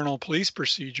internal police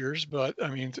procedures, but I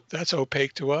mean, that's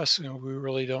opaque to us. We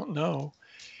really don't know.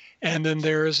 And then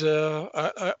there is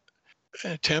an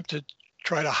attempt to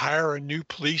try to hire a new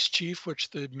police chief, which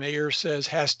the mayor says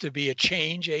has to be a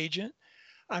change agent.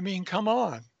 I mean, come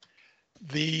on.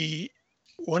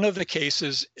 One of the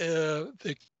cases, the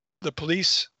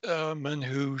policeman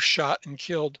who shot and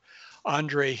killed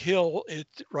Andre Hill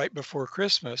right before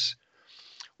Christmas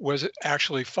was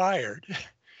actually fired,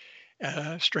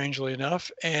 strangely enough,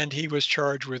 and he was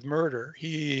charged with murder.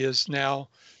 He is now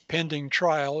pending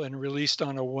trial and released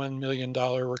on a $1 million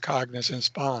recognizance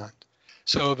bond.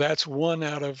 So that's 1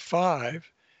 out of 5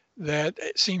 that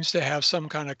seems to have some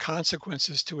kind of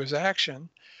consequences to his action.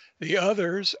 The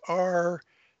others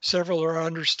several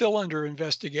are still under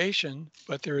investigation,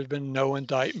 but there have been no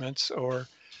indictments or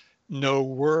no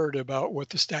word about what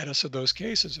the status of those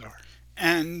cases are.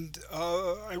 And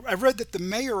I read that the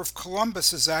mayor of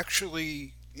Columbus has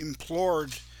actually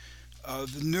implored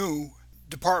the new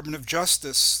Department of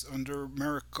Justice under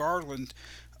Merrick Garland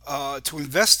to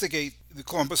investigate the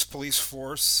Columbus police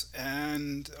force,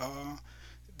 and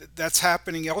that's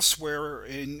happening elsewhere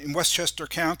in Westchester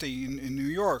County in New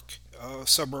York, a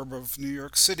suburb of New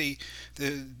York City.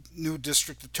 The new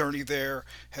district attorney there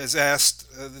has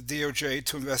asked the DOJ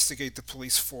to investigate the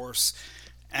police force,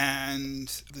 and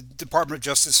the Department of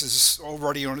Justice is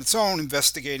already on its own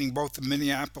investigating both the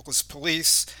Minneapolis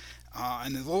police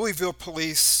and the Louisville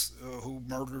police who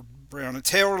murdered Breonna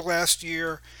Taylor last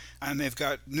year. And they've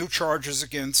got new charges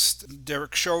against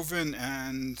Derek Chauvin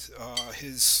and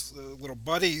his little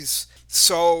buddies.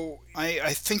 So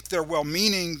I think they're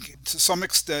well-meaning to some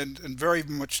extent and very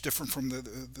much different from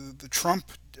the Trump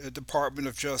Department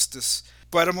of Justice.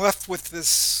 But I'm left with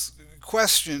this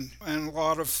question and a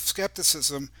lot of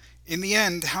skepticism. In the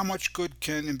end, how much good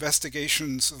can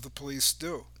investigations of the police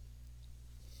do?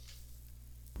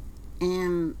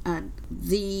 And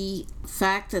the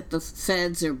fact that the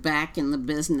feds are back in the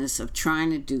business of trying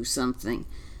to do something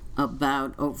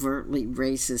about overtly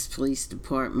racist police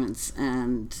departments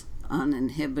and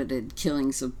uninhibited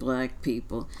killings of Black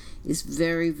people is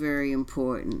very, very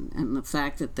important. And the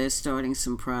fact that they're starting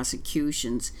some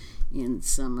prosecutions in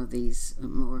some of these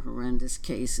more horrendous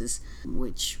cases,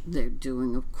 which they're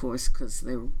doing, of course, because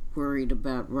they're worried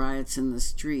about riots in the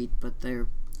street, but they're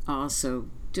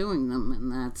also doing them,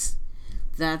 and that's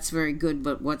very good.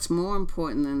 But what's more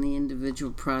important than the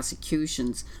individual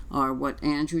prosecutions are what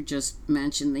Andrew just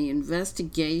mentioned, the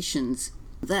investigations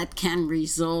that can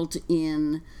result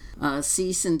in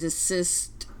cease and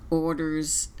desist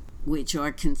orders which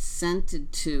are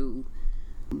consented to.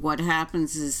 What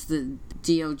happens is the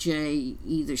DOJ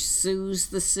either sues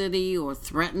the city or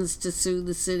threatens to sue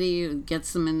the city or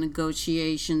gets them in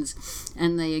negotiations,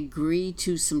 and they agree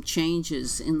to some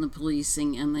changes in the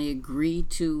policing, and they agree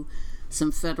to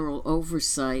some federal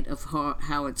oversight of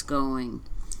how it's going.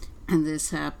 And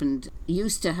this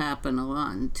used to happen a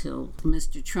lot until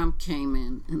Mr. Trump came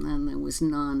in, and then there was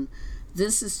none.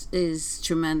 This is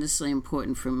tremendously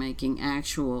important for making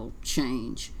actual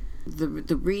change.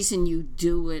 The reason you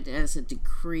do it as a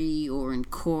decree or in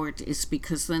court is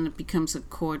because then it becomes a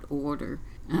court order,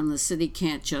 and the city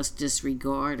can't just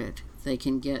disregard it. They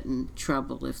can get in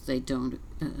trouble if they don't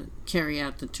carry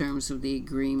out the terms of the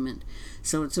agreement.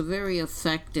 So it's a very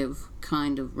effective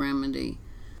kind of remedy.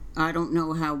 I don't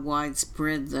know how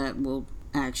widespread that will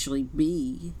actually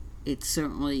be. It's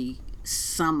certainly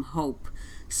some hope,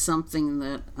 something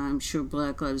that I'm sure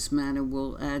Black Lives Matter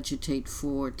will agitate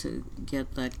for to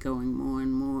get that going more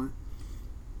and more.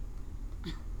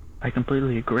 I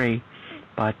completely agree,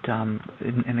 but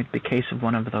in the case of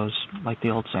one of those, like the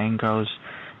old saying goes,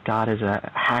 God is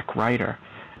a hack writer.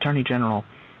 Attorney General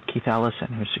Keith Ellison,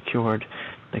 who secured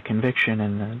the conviction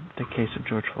in the case of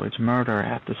George Floyd's murder,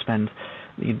 had to spend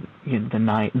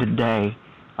the day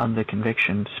of the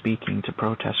conviction speaking to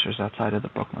protesters outside of the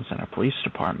Brooklyn Center Police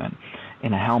Department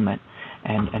in a helmet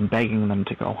and begging them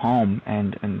to go home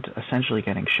and essentially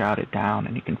getting shouted down.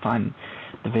 And you can find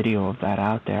the video of that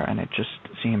out there, and it just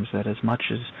seems that as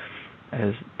much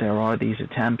as there are these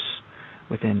attempts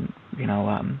within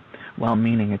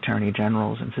well-meaning attorney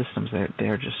generals and systems,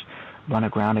 they're just run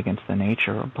aground against the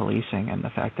nature of policing and the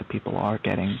fact that people are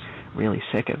getting really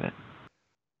sick of it.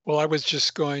 Well, I was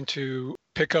just going to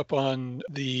pick up on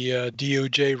the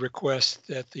DOJ request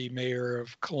that the mayor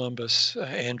of Columbus,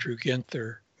 Andrew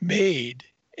Ginther, made.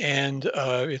 And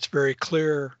it's very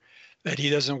clear that he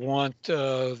doesn't want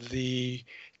the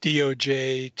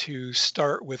DOJ to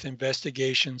start with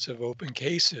investigations of open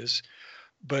cases,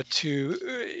 but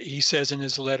he says in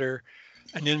his letter,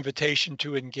 an invitation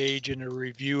to engage in a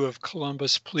review of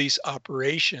Columbus police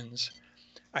operations,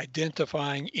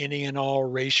 identifying any and all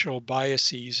racial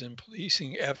biases in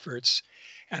policing efforts,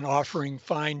 and offering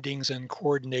findings and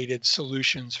coordinated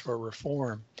solutions for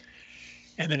reform.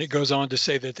 And then it goes on to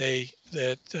say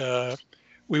that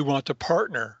we want to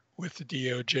partner with the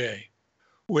DOJ,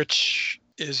 which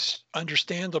is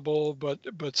understandable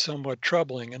but somewhat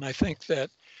troubling. And I think that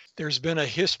there's been a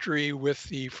history with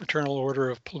the Fraternal Order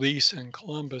of Police in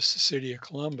Columbus, the city of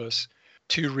Columbus,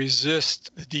 to resist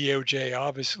the DOJ,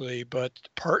 obviously, but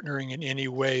partnering in any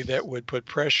way that would put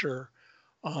pressure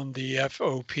on the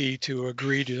FOP to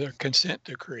agree to their consent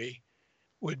decree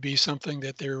would be something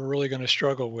that they're really going to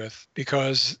struggle with,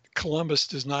 because Columbus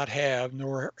does not have,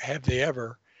 nor have they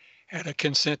ever had, a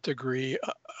consent decree,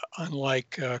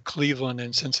 unlike Cleveland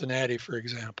and Cincinnati, for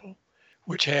example,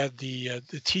 which had the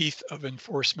teeth of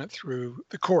enforcement through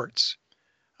the courts.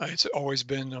 It's always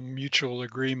been a mutual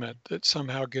agreement that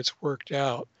somehow gets worked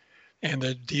out, and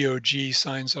the DOJ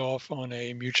signs off on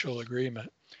a mutual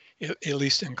agreement, at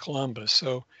least in Columbus.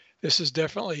 So this is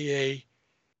definitely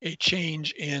a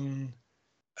change in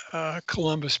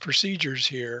Columbus procedures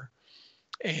here.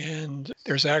 And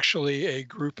there's actually a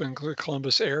group in the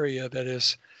Columbus area that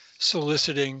is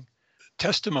soliciting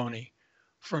testimony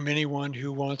from anyone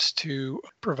who wants to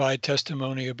provide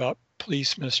testimony about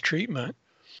police mistreatment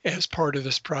as part of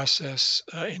this process,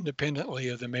 independently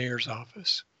of the mayor's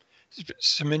office.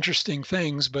 Some interesting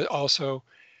things, but also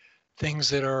things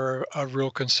that are of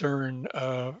real concern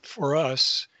for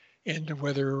us, and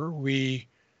whether we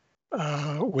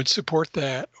would support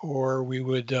that or we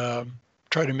would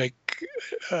try to make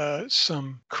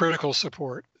some critical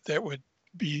support that would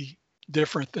be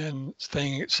different than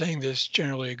saying this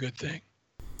generally a good thing.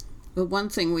 But one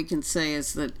thing we can say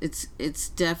is that it's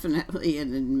definitely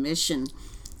an admission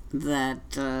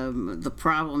that the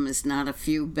problem is not a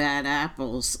few bad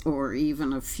apples or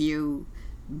even a few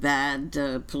bad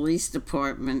police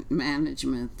department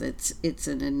management. It's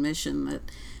an admission that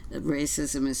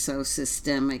racism is so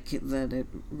systemic that it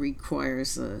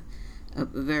requires a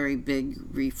very big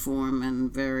reform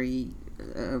and very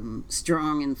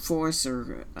strong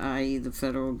enforcer, i.e. the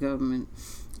federal government,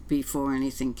 before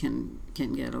anything can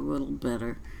get a little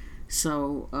better.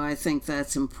 So I think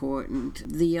that's important.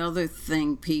 The other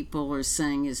thing people are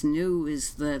saying is new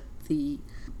is that the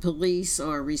police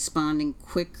are responding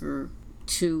quicker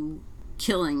to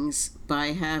killings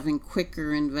by having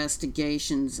quicker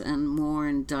investigations and more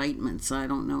indictments. I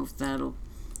don't know if that'll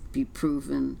be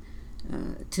proven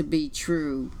to be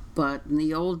true, but in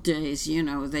the old days,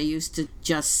 they used to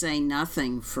just say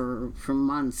nothing for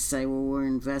months, say, well, we're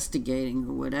investigating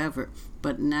or whatever.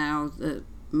 But now the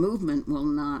movement will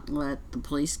not let the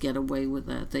police get away with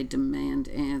that. They demand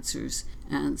answers.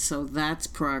 And so that's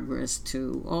progress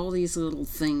too. All these little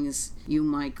things you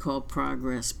might call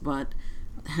progress, but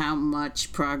how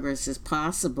much progress is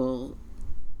possible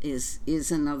is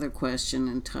another question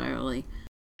entirely.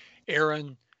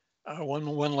 Aaron,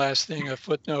 One last thing, a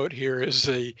footnote here is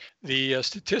the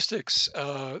statistics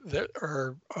that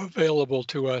are available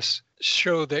to us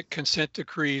show that consent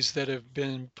decrees that have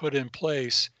been put in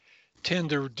place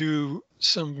tend to do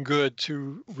some good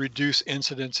to reduce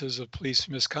incidences of police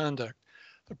misconduct.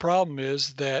 The problem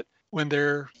is that when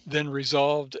they're then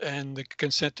resolved and the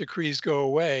consent decrees go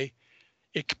away,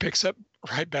 it picks up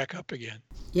right back up again.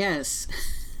 Yes.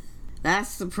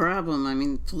 That's the problem. I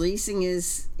mean, policing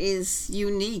is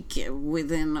unique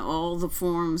within all the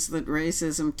forms that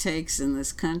racism takes in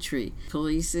this country.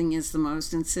 Policing is the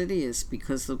most insidious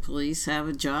because the police have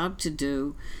a job to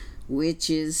do, which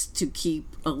is to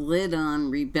keep a lid on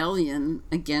rebellion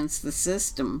against the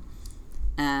system.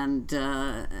 And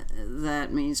that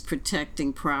means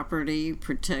protecting property,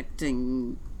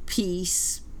 protecting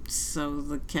peace, so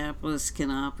the capitalists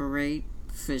can operate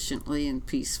efficiently and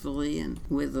peacefully, and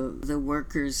with the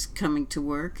workers coming to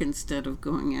work instead of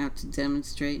going out to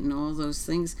demonstrate, and all those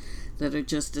things that are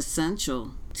just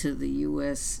essential to the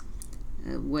U.S.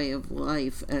 Way of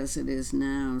life as it is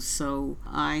now. So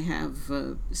I have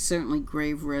certainly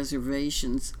grave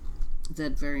reservations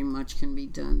that very much can be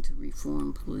done to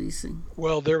reform policing.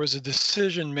 Well, there was a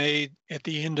decision made at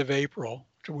the end of April,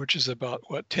 which is about,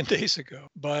 10 days ago,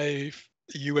 by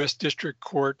the U.S. District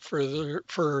Court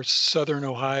for Southern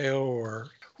Ohio,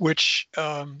 which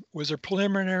was a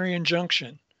preliminary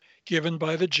injunction given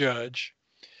by the judge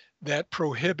that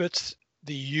prohibits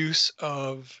the use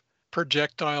of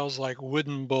projectiles like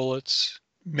wooden bullets,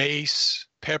 mace,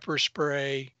 pepper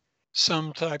spray,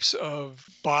 some types of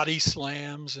body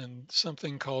slams, and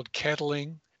something called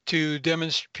kettling to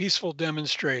peaceful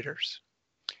demonstrators.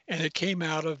 And it came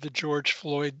out of the George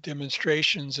Floyd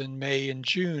demonstrations in May and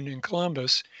June in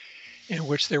Columbus, in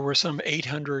which there were some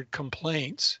 800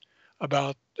 complaints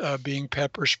about being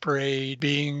pepper sprayed,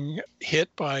 being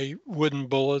hit by wooden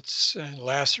bullets and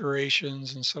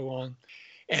lacerations and so on.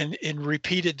 And in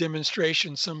repeated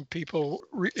demonstrations, some people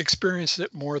experienced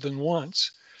it more than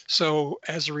once. So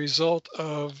as a result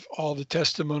of all the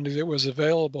testimony that was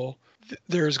available,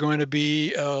 there's going to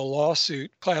be a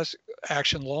lawsuit, class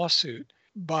action lawsuit,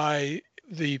 by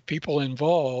the people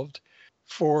involved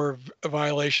for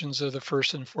violations of the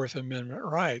First and Fourth Amendment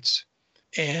rights.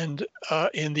 And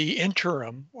in the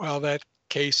interim, while that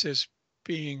case is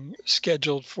being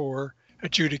scheduled for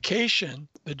adjudication,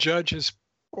 the judge has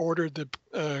ordered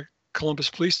the Columbus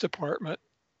Police Department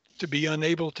to be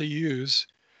unable to use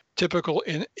typical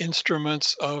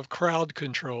instruments of crowd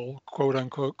control, quote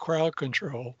unquote crowd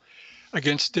control,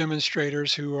 against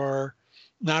demonstrators who are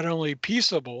not only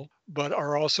peaceable, but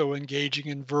are also engaging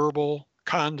in verbal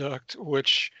conduct,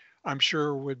 which I'm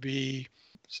sure would be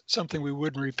something we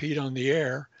wouldn't repeat on the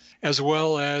air, as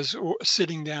well as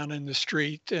sitting down in the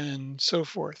street and so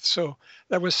forth. So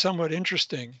that was somewhat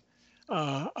interesting.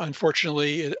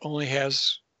 Unfortunately, it only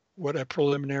has what a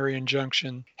preliminary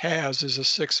injunction has, is a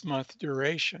 6-month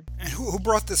duration. And who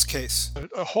brought this case?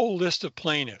 A whole list of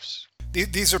plaintiffs.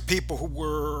 These are people who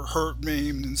were hurt,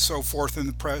 maimed, and so forth in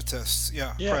the protests.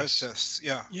 Yeah, yes. Protests.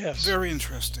 Yeah. Yes. Very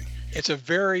interesting. It's a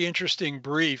very interesting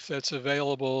brief that's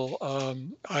available.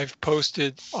 I've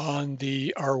posted on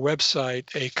our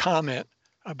website a comment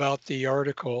about the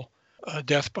article,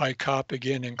 Death by Cop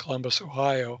Again in Columbus,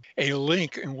 Ohio, a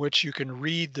link in which you can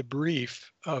read the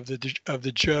brief of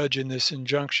the judge in this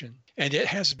injunction. And it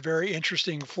has a very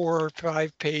interesting 4 or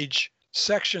 5 page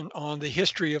section on the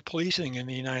history of policing in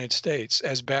the United States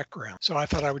as background. So I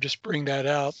thought I would just bring that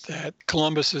out, that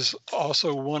Columbus is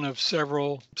also one of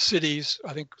several cities.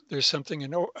 I think there's something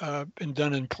been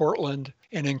done in Portland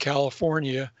and in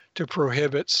California to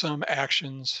prohibit some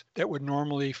actions that would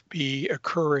normally be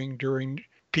occurring during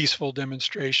peaceful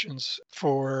demonstrations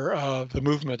for the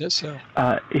movement itself.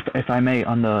 If I may,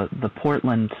 on the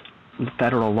Portland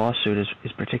federal lawsuit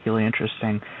is particularly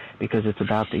interesting because it's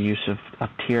about the use of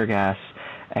tear gas,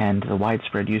 and the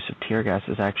widespread use of tear gas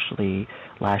has actually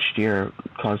last year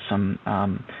caused some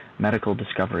medical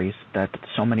discoveries that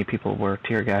so many people were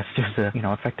tear gassed as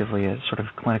effectively a sort of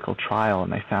clinical trial,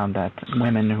 and they found that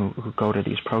women who go to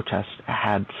these protests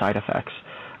had side effects.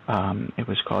 It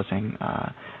was causing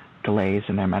delays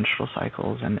in their menstrual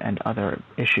cycles and other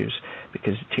issues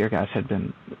because tear gas had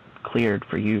been cleared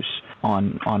for use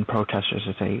on protesters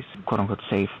as a quote-unquote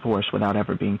safe force without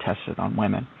ever being tested on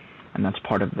women. And that's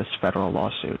part of this federal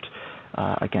lawsuit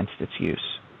against its use.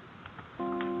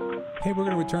 Hey, we're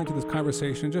going to return to this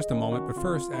conversation in just a moment, but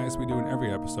first, as we do in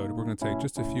every episode, we're going to take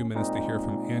just a few minutes to hear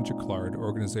from Ann Jaclard,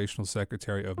 Organizational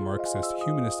Secretary of Marxist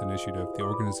Humanist Initiative, the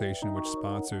organization which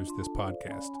sponsors this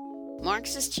podcast.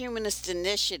 Marxist Humanist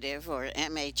Initiative, or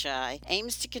MHI,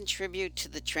 aims to contribute to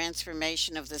the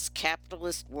transformation of this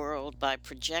capitalist world by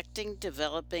projecting,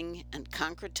 developing, and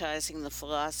concretizing the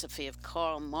philosophy of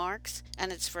Karl Marx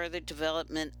and its further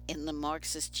development in the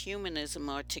Marxist humanism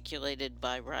articulated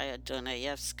by Raya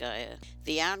Dunayevskaya.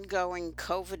 The ongoing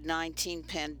COVID-19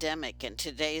 pandemic and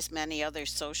today's many other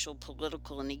social,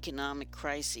 political, and economic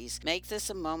crises make this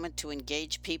a moment to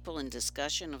engage people in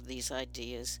discussion of these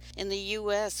ideas. In the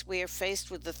U.S., we are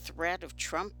faced with the threat of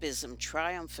Trumpism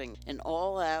triumphing, an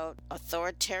all-out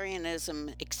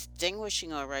authoritarianism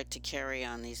extinguishing our right to carry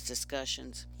on these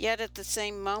discussions. Yet at the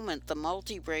same moment, the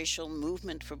multiracial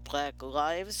movement for Black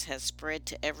lives has spread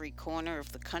to every corner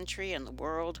of the country and the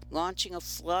world, launching a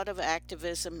flood of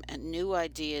activism and new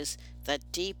ideas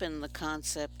that deepen the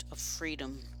concept of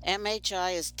freedom.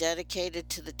 MHI is dedicated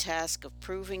to the task of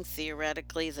proving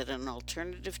theoretically that an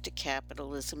alternative to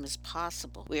capitalism is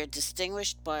possible. We are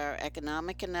distinguished by our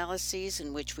economic analyses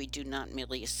in which we do not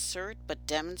merely assert but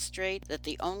demonstrate that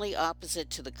the only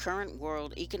opposite to the current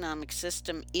world economic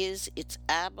system is its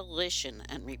abolition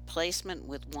and replacement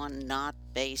with one not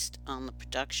based on the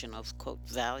production of, quote,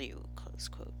 value, close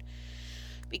quote.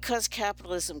 Because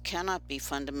capitalism cannot be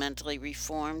fundamentally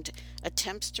reformed,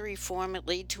 attempts to reform it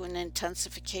lead to an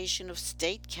intensification of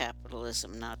state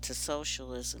capitalism, not to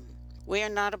socialism. We are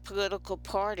not a political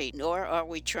party, nor are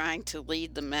we trying to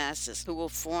lead the masses who will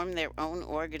form their own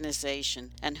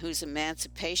organization and whose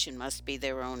emancipation must be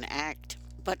their own act.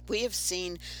 But we have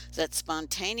seen that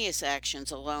spontaneous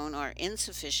actions alone are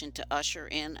insufficient to usher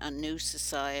in a new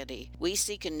society. We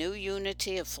seek a new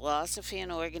unity of philosophy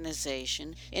and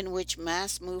organization in which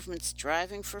mass movements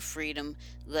striving for freedom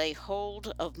lay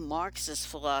hold of Marxist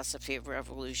philosophy of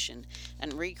revolution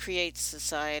and recreate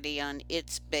society on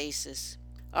its basis.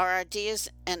 Our ideas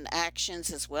and actions,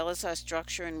 as well as our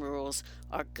structure and rules,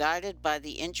 are guided by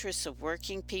the interests of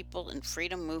working people and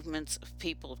freedom movements of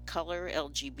people of color,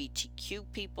 LGBTQ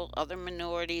people, other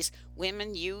minorities,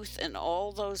 women, youth, and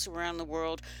all those around the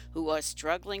world who are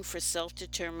struggling for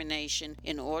self-determination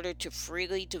in order to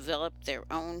freely develop their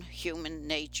own human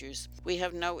natures. We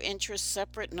have no interests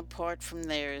separate and apart from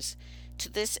theirs. To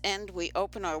this end, we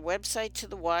open our website to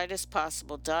the widest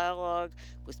possible dialogue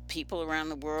with people around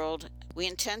the world. We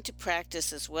intend to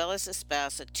practice as well as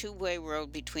espouse a two-way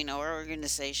road between our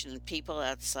organization and people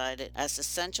outside it as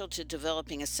essential to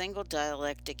developing a single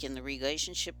dialectic in the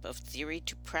relationship of theory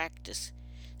to practice,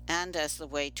 and as the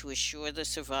way to assure the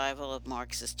survival of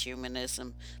Marxist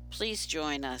humanism. Please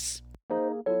join us.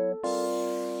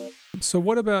 So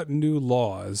what about new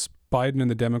laws? Biden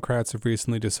and the Democrats have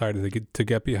recently decided to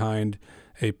get behind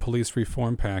a police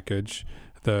reform package,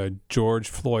 the George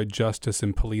Floyd Justice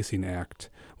in Policing Act.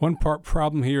 One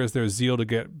problem here is their zeal to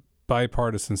get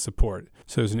bipartisan support.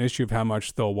 So there's an issue of how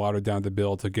much they'll water down the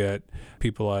bill to get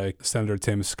people like Senator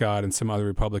Tim Scott and some other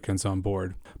Republicans on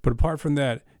board. But apart from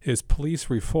that, is police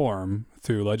reform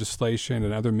through legislation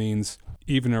and other means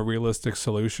even a realistic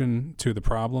solution to the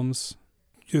problems?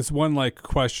 It's one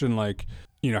question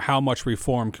how much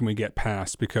reform can we get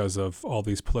passed because of all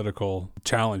these political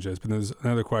challenges? But there's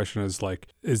another question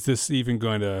is this even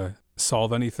going to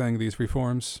solve anything, these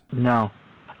reforms? No.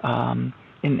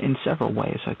 In several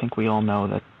ways. I think we all know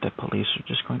that the police are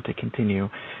just going to continue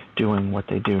doing what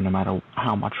they do no matter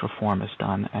how much reform is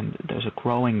done. And there's a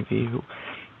growing view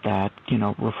that,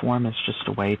 reform is just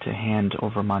a way to hand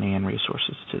over money and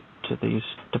resources to these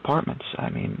departments. I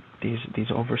mean,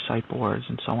 these oversight boards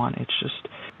and so on. It's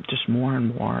just more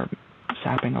and more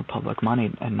sapping of public money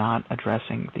and not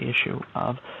addressing the issue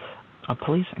of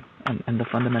policing and its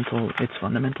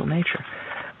fundamental nature.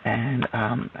 And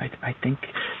I think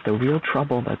the real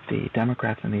trouble that the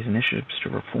Democrats and these initiatives to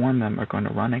reform them are going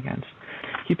to run against,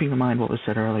 keeping in mind what was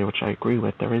said earlier, which I agree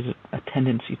with, there is a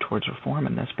tendency towards reform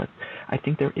in this, but I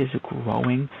think there is a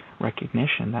growing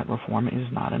recognition that reform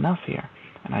is not enough here.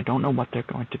 And I don't know what they're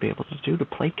going to be able to do to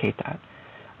placate that.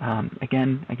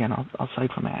 Again, I'll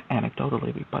cite from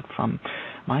anecdotally, but from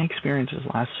my experiences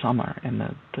last summer in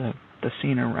the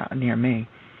scene near me,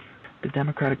 the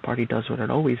Democratic Party does what it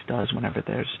always does whenever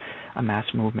there's a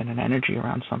mass movement and energy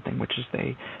around something, which is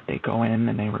they go in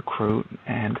and they recruit.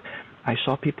 And I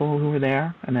saw people who were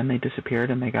there, and then they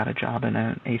disappeared, and they got a job in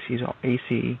an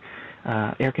AC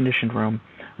air-conditioned room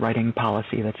writing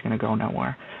policy that's going to go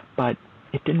nowhere. But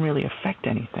it didn't really affect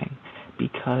anything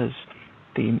because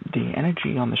the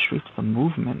energy on the streets, the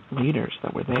movement leaders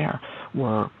that were there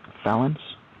were felons,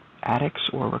 addicts,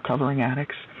 or recovering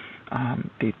addicts.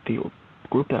 The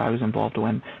group that I was involved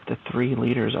in, the three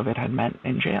leaders of it had met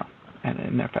in jail. and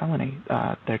in their felony,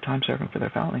 their time serving for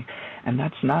their felony. And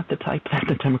that's not the type that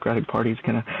the Democratic Party is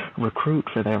going to recruit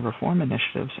for their reform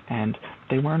initiatives, and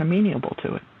they weren't amenable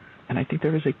to it. And I think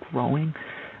there is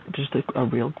a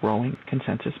real growing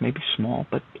consensus, maybe small,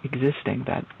 but existing,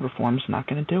 that reform's not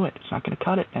going to do it. It's not going to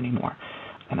cut it anymore.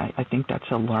 And I think that's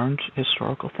a learned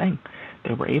historical thing.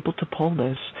 They were able to pull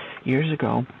this years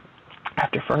ago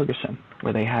after Ferguson,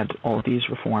 where they had all of these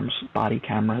reforms, body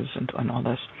cameras and all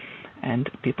this. And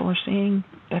people are seeing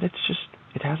that it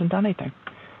hasn't done anything.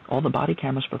 All the body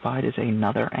cameras provide is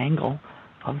another angle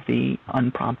of the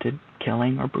unprompted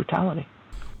killing or brutality.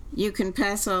 You can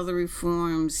pass all the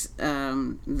reforms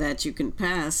that you can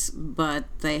pass, but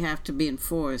they have to be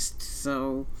enforced.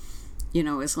 So,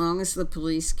 as long as the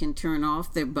police can turn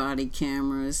off their body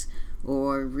cameras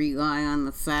or rely on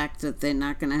the fact that they're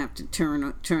not going to have to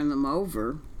turn them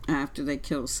over after they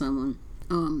kill someone,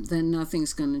 then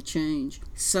nothing's going to change.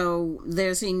 So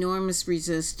there's enormous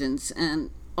resistance, and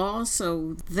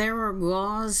also there are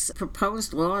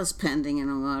proposed laws pending in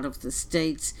a lot of the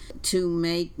states to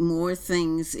make more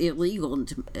things illegal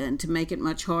and to make it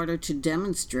much harder to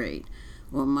demonstrate,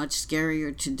 or much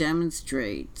scarier to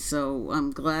demonstrate. So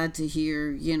I'm glad to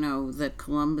hear, that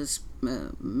Columbus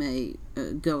may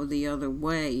go the other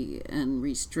way and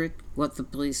restrict what the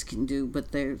police can do,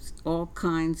 but there's all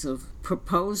kinds of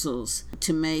proposals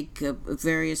to make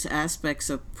various aspects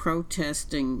of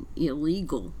protesting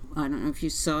illegal. I don't know if you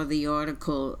saw the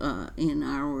article in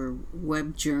our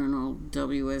web journal,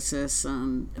 WSS,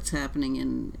 on what's happening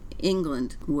in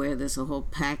England, where there's a whole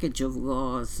package of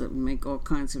laws that make all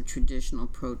kinds of traditional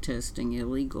protesting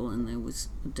illegal, and there was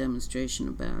a demonstration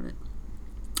about it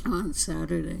on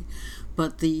Saturday.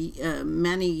 But the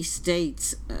many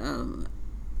states,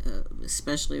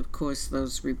 especially, of course,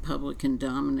 those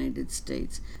Republican-dominated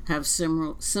states, have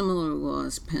similar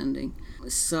laws pending.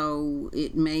 So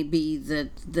it may be that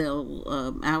they'll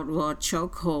outlaw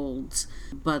chokeholds,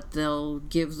 but they'll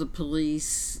give the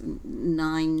police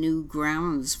 9 new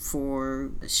grounds for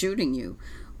shooting you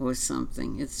or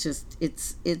something.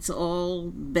 It's all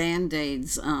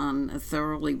Band-Aids on a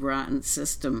thoroughly rotten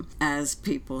system, as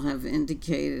people have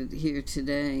indicated here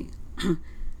today.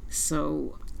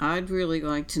 So I'd really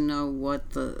like to know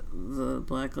what the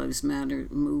Black Lives Matter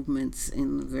movements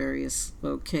in the various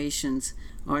locations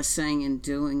are saying and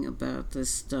doing about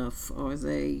this stuff. Are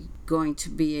they going to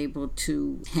be able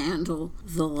to handle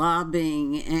the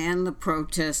lobbying and the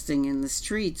protesting in the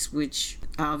streets, which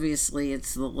obviously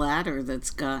it's the latter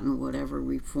that's gotten whatever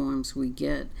reforms we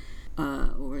get?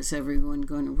 Or is everyone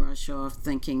going to rush off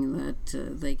thinking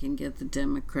that they can get the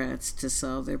Democrats to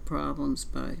solve their problems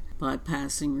by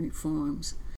passing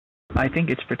reforms? I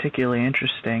think it's particularly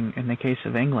interesting in the case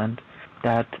of England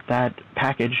that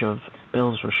package of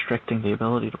bills restricting the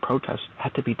ability to protest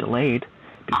had to be delayed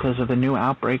because of a new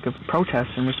outbreak of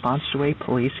protests in response to a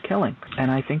police killing.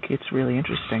 And I think it's really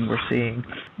interesting. We're seeing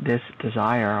this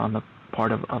desire on the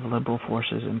part of liberal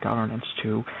forces in governance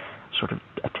to sort of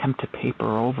attempt to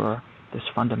paper over this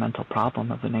fundamental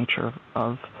problem of the nature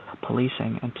of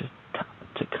policing, and to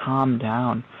calm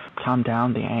down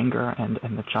the anger and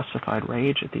the justified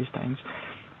rage at these things.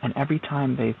 And every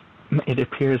time it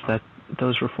appears that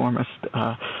those reformist,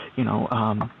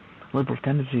 liberal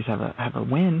tendencies have a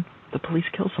win, the police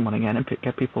kill someone again and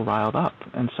get people riled up.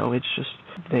 And so it's just,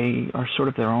 they are sort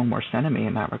of their own worst enemy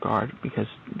in that regard, because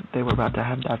they were about to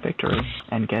have that victory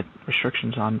and get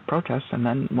restrictions on protests, and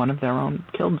then one of their own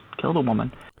killed a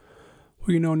woman.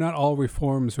 Well, not all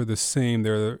reforms are the same.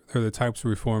 They're the types of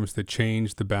reforms that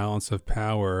change the balance of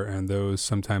power, and those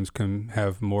sometimes can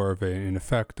have more of an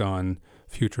effect on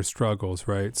future struggles,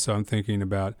 right? So I'm thinking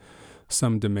about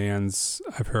some demands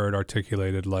I've heard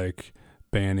articulated, like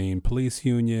banning police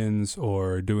unions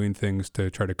or doing things to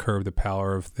try to curb the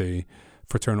power of the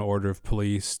Fraternal Order of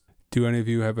Police. Do any of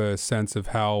you have a sense of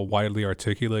how widely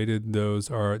articulated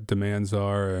those demands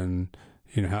are, and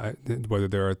whether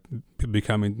they're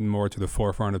becoming more to the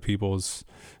forefront of people's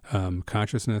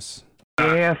consciousness? The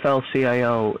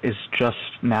AFL-CIO is just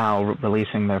now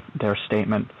releasing their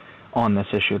statement on this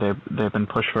issue. They've been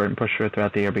pushed for it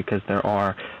throughout the year because there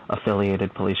are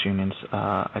affiliated police unions.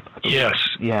 Yes.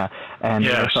 Yeah, and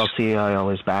yes. The AFL-CIO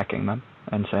is backing them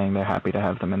and saying they're happy to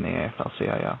have them in the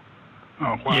AFL-CIO.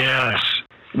 Oh, wow. Yes.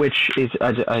 Which is,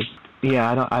 I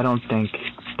don't think,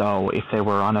 though, if they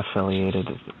were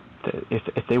unaffiliated,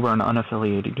 if they were an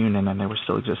unaffiliated union and they were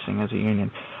still existing as a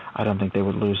union, I don't think they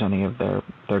would lose any of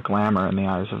their glamour in the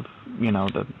eyes of,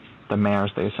 the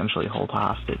mayors they essentially hold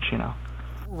hostage,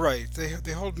 Right,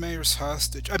 they hold mayors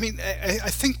hostage. I mean, I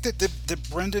think that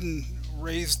Brendan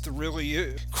raised the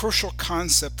really crucial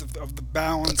concept of the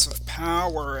balance of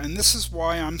power, and this is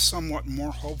why I'm somewhat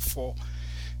more hopeful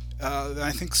than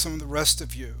I think some of the rest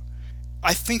of you.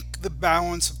 I think the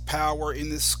balance of power in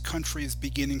this country is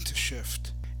beginning to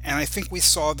shift. And I think we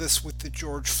saw this with the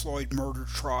George Floyd murder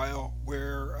trial,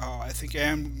 where I think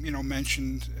Ann,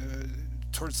 mentioned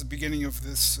towards the beginning of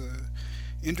this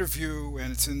interview,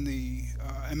 and it's in the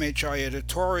MHI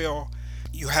editorial,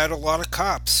 you had a lot of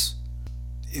cops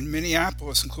in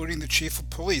Minneapolis, including the chief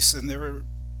of police, and they were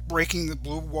breaking the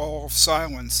blue wall of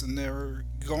silence, and they were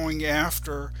going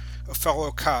after a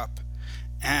fellow cop.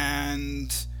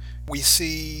 And we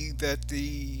see that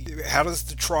how does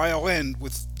the trial end?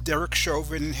 With Derek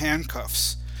Chauvin in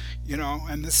handcuffs,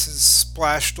 and this is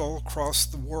splashed all across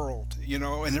the world,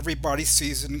 and everybody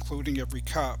sees it, including every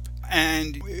cop.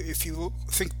 And if you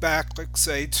think back, let's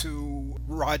say, to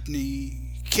Rodney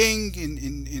King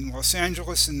in Los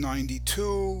Angeles in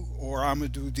 '92, or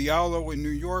Amadou Diallo in New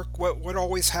York, what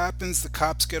always happens? The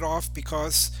cops get off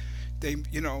because they,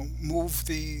 move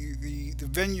the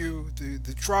venue,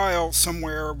 the trial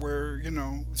somewhere where,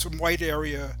 some white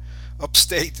area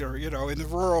upstate or, in the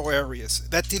rural areas.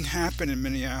 That didn't happen in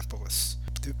Minneapolis.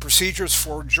 The procedures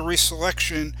for jury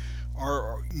selection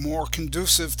are more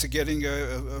conducive to getting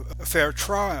a fair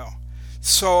trial.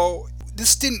 So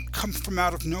this didn't come from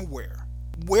out of nowhere.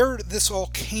 Where this all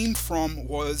came from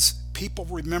was people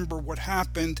remember what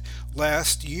happened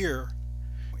last year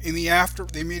in the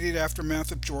immediate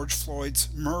aftermath of George Floyd's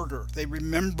murder. They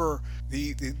remember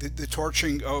the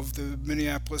torching of the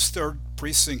Minneapolis 3rd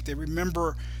Precinct. They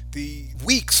remember the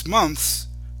weeks, months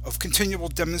of continual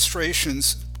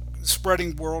demonstrations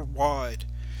spreading worldwide.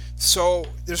 So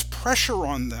there's pressure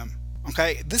on them.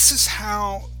 Okay, this is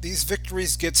how these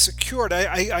victories get secured.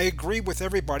 I agree with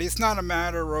everybody. It's not a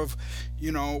matter of,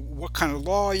 what kind of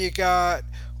law you got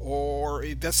or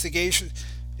investigation.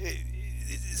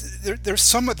 There's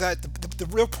some of that. The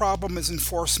real problem is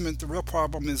enforcement. The real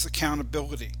problem is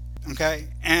accountability. Okay,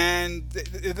 and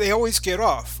they always get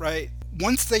off, right?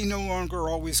 Once they no longer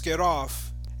always get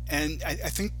off, and I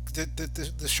think that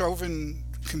the Chauvin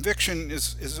conviction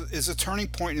is a turning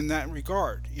point in that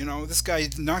regard. This guy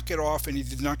did not get off, and he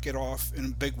did not get off in a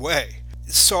big way.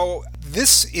 So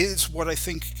this is what I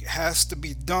think has to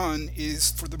be done,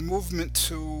 is for the movement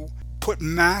to put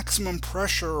maximum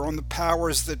pressure on the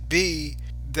powers that be,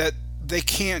 that they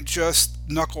can't just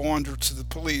knuckle under to the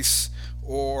police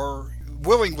or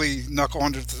willingly knuckle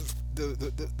under to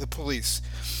the police.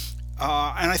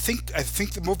 And I think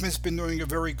the movement's been doing a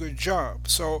very good job.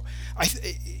 So I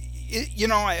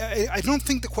don't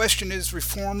think the question is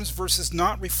reforms versus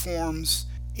not reforms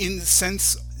in the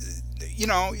sense,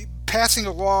 passing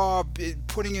a law,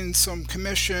 putting in some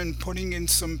commission, putting in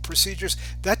some procedures,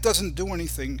 that doesn't do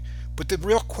anything. But the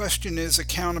real question is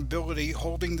accountability,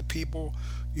 holding the people,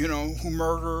 who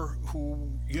murder,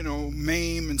 who,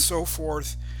 maim and so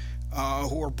forth,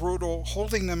 who are brutal,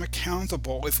 holding them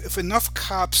accountable. If enough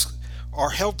cops are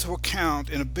held to account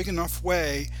in a big enough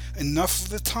way, enough of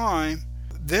the time,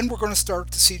 then we're going to start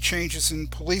to see changes in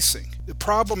policing. The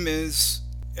problem is,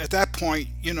 at that point,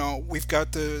 we've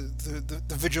got the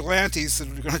vigilantes that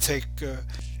are going to take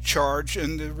charge,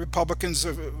 and the Republicans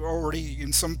have already,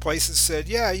 in some places, said,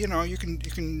 yeah, you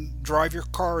can drive your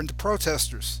car into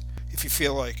protesters if you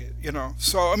feel like it,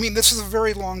 So, this is a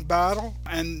very long battle,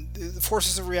 and the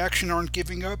forces of reaction aren't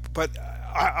giving up, but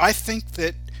I think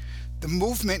that the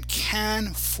movement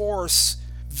can force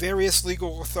various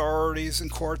legal authorities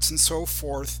and courts and so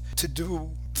forth to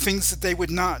do things that they would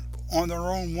not on their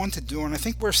own want to do, and I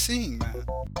think we're seeing that.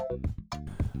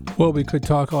 Well, we could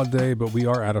talk all day, but we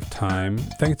are out of time.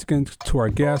 Thanks again to our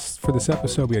guests. For this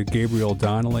episode, we had Gabriel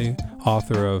Donnelly,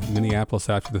 author of Minneapolis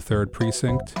After the 3rd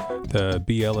Precinct, the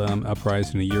BLM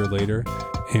Uprising a Year Later,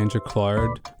 Anja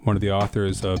Clark, one of the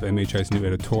authors of MHI's new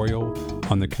editorial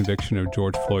on the conviction of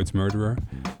George Floyd's murderer,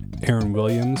 Aaron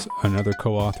Williams, another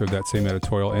co-author of that same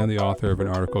editorial, and the author of an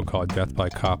article called Death by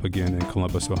Cop Again in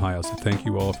Columbus, Ohio. So thank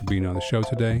you all for being on the show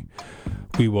today.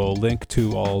 We will link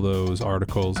to all those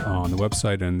articles on the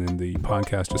website and in the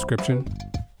podcast description.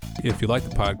 If you like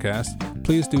the podcast,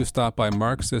 please do stop by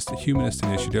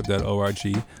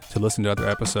MarxistHumanistInitiative.org to listen to other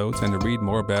episodes and to read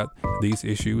more about these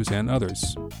issues and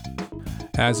others.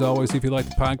 As always, if you like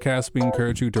the podcast, we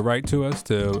encourage you to write to us,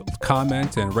 to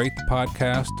comment and rate the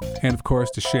podcast, and of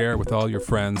course to share with all your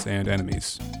friends and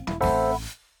enemies.